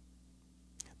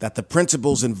that the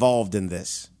principals involved in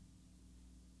this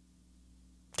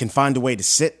can find a way to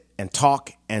sit and talk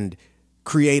and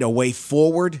create a way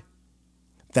forward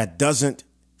that doesn't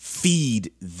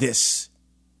feed this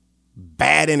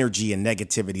bad energy and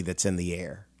negativity that's in the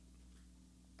air.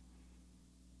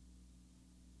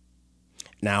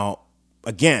 Now,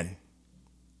 again,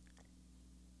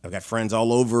 I've got friends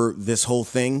all over this whole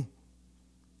thing,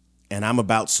 and I'm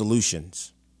about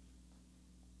solutions.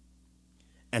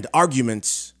 And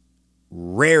arguments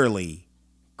rarely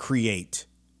create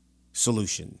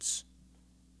solutions.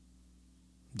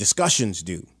 Discussions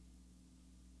do.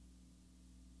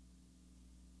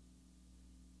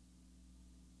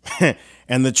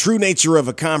 And the true nature of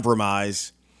a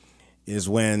compromise is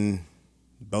when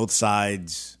both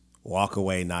sides walk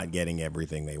away not getting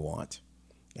everything they want.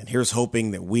 And here's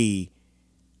hoping that we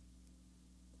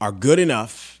are good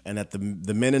enough and that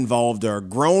the men involved are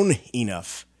grown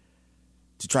enough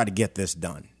to try to get this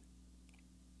done.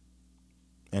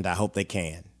 And I hope they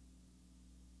can.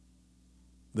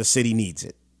 The city needs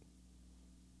it.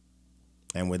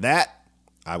 And with that,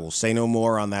 I will say no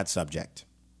more on that subject.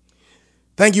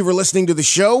 Thank you for listening to the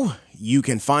show. You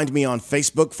can find me on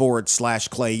Facebook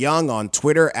 /Clay Young, on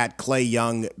Twitter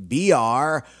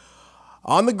 @ClayYoungBR,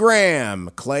 on the gram,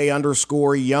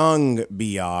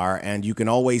 Clay_YoungBR, and you can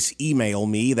always email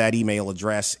me. That email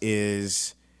address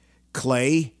is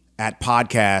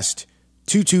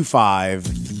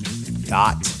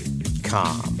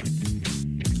clay@podcast225.com.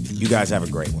 You guys have a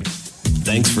great one.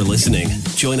 Thanks for listening.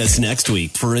 Join us next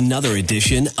week for another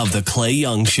edition of The Clay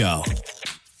Young Show.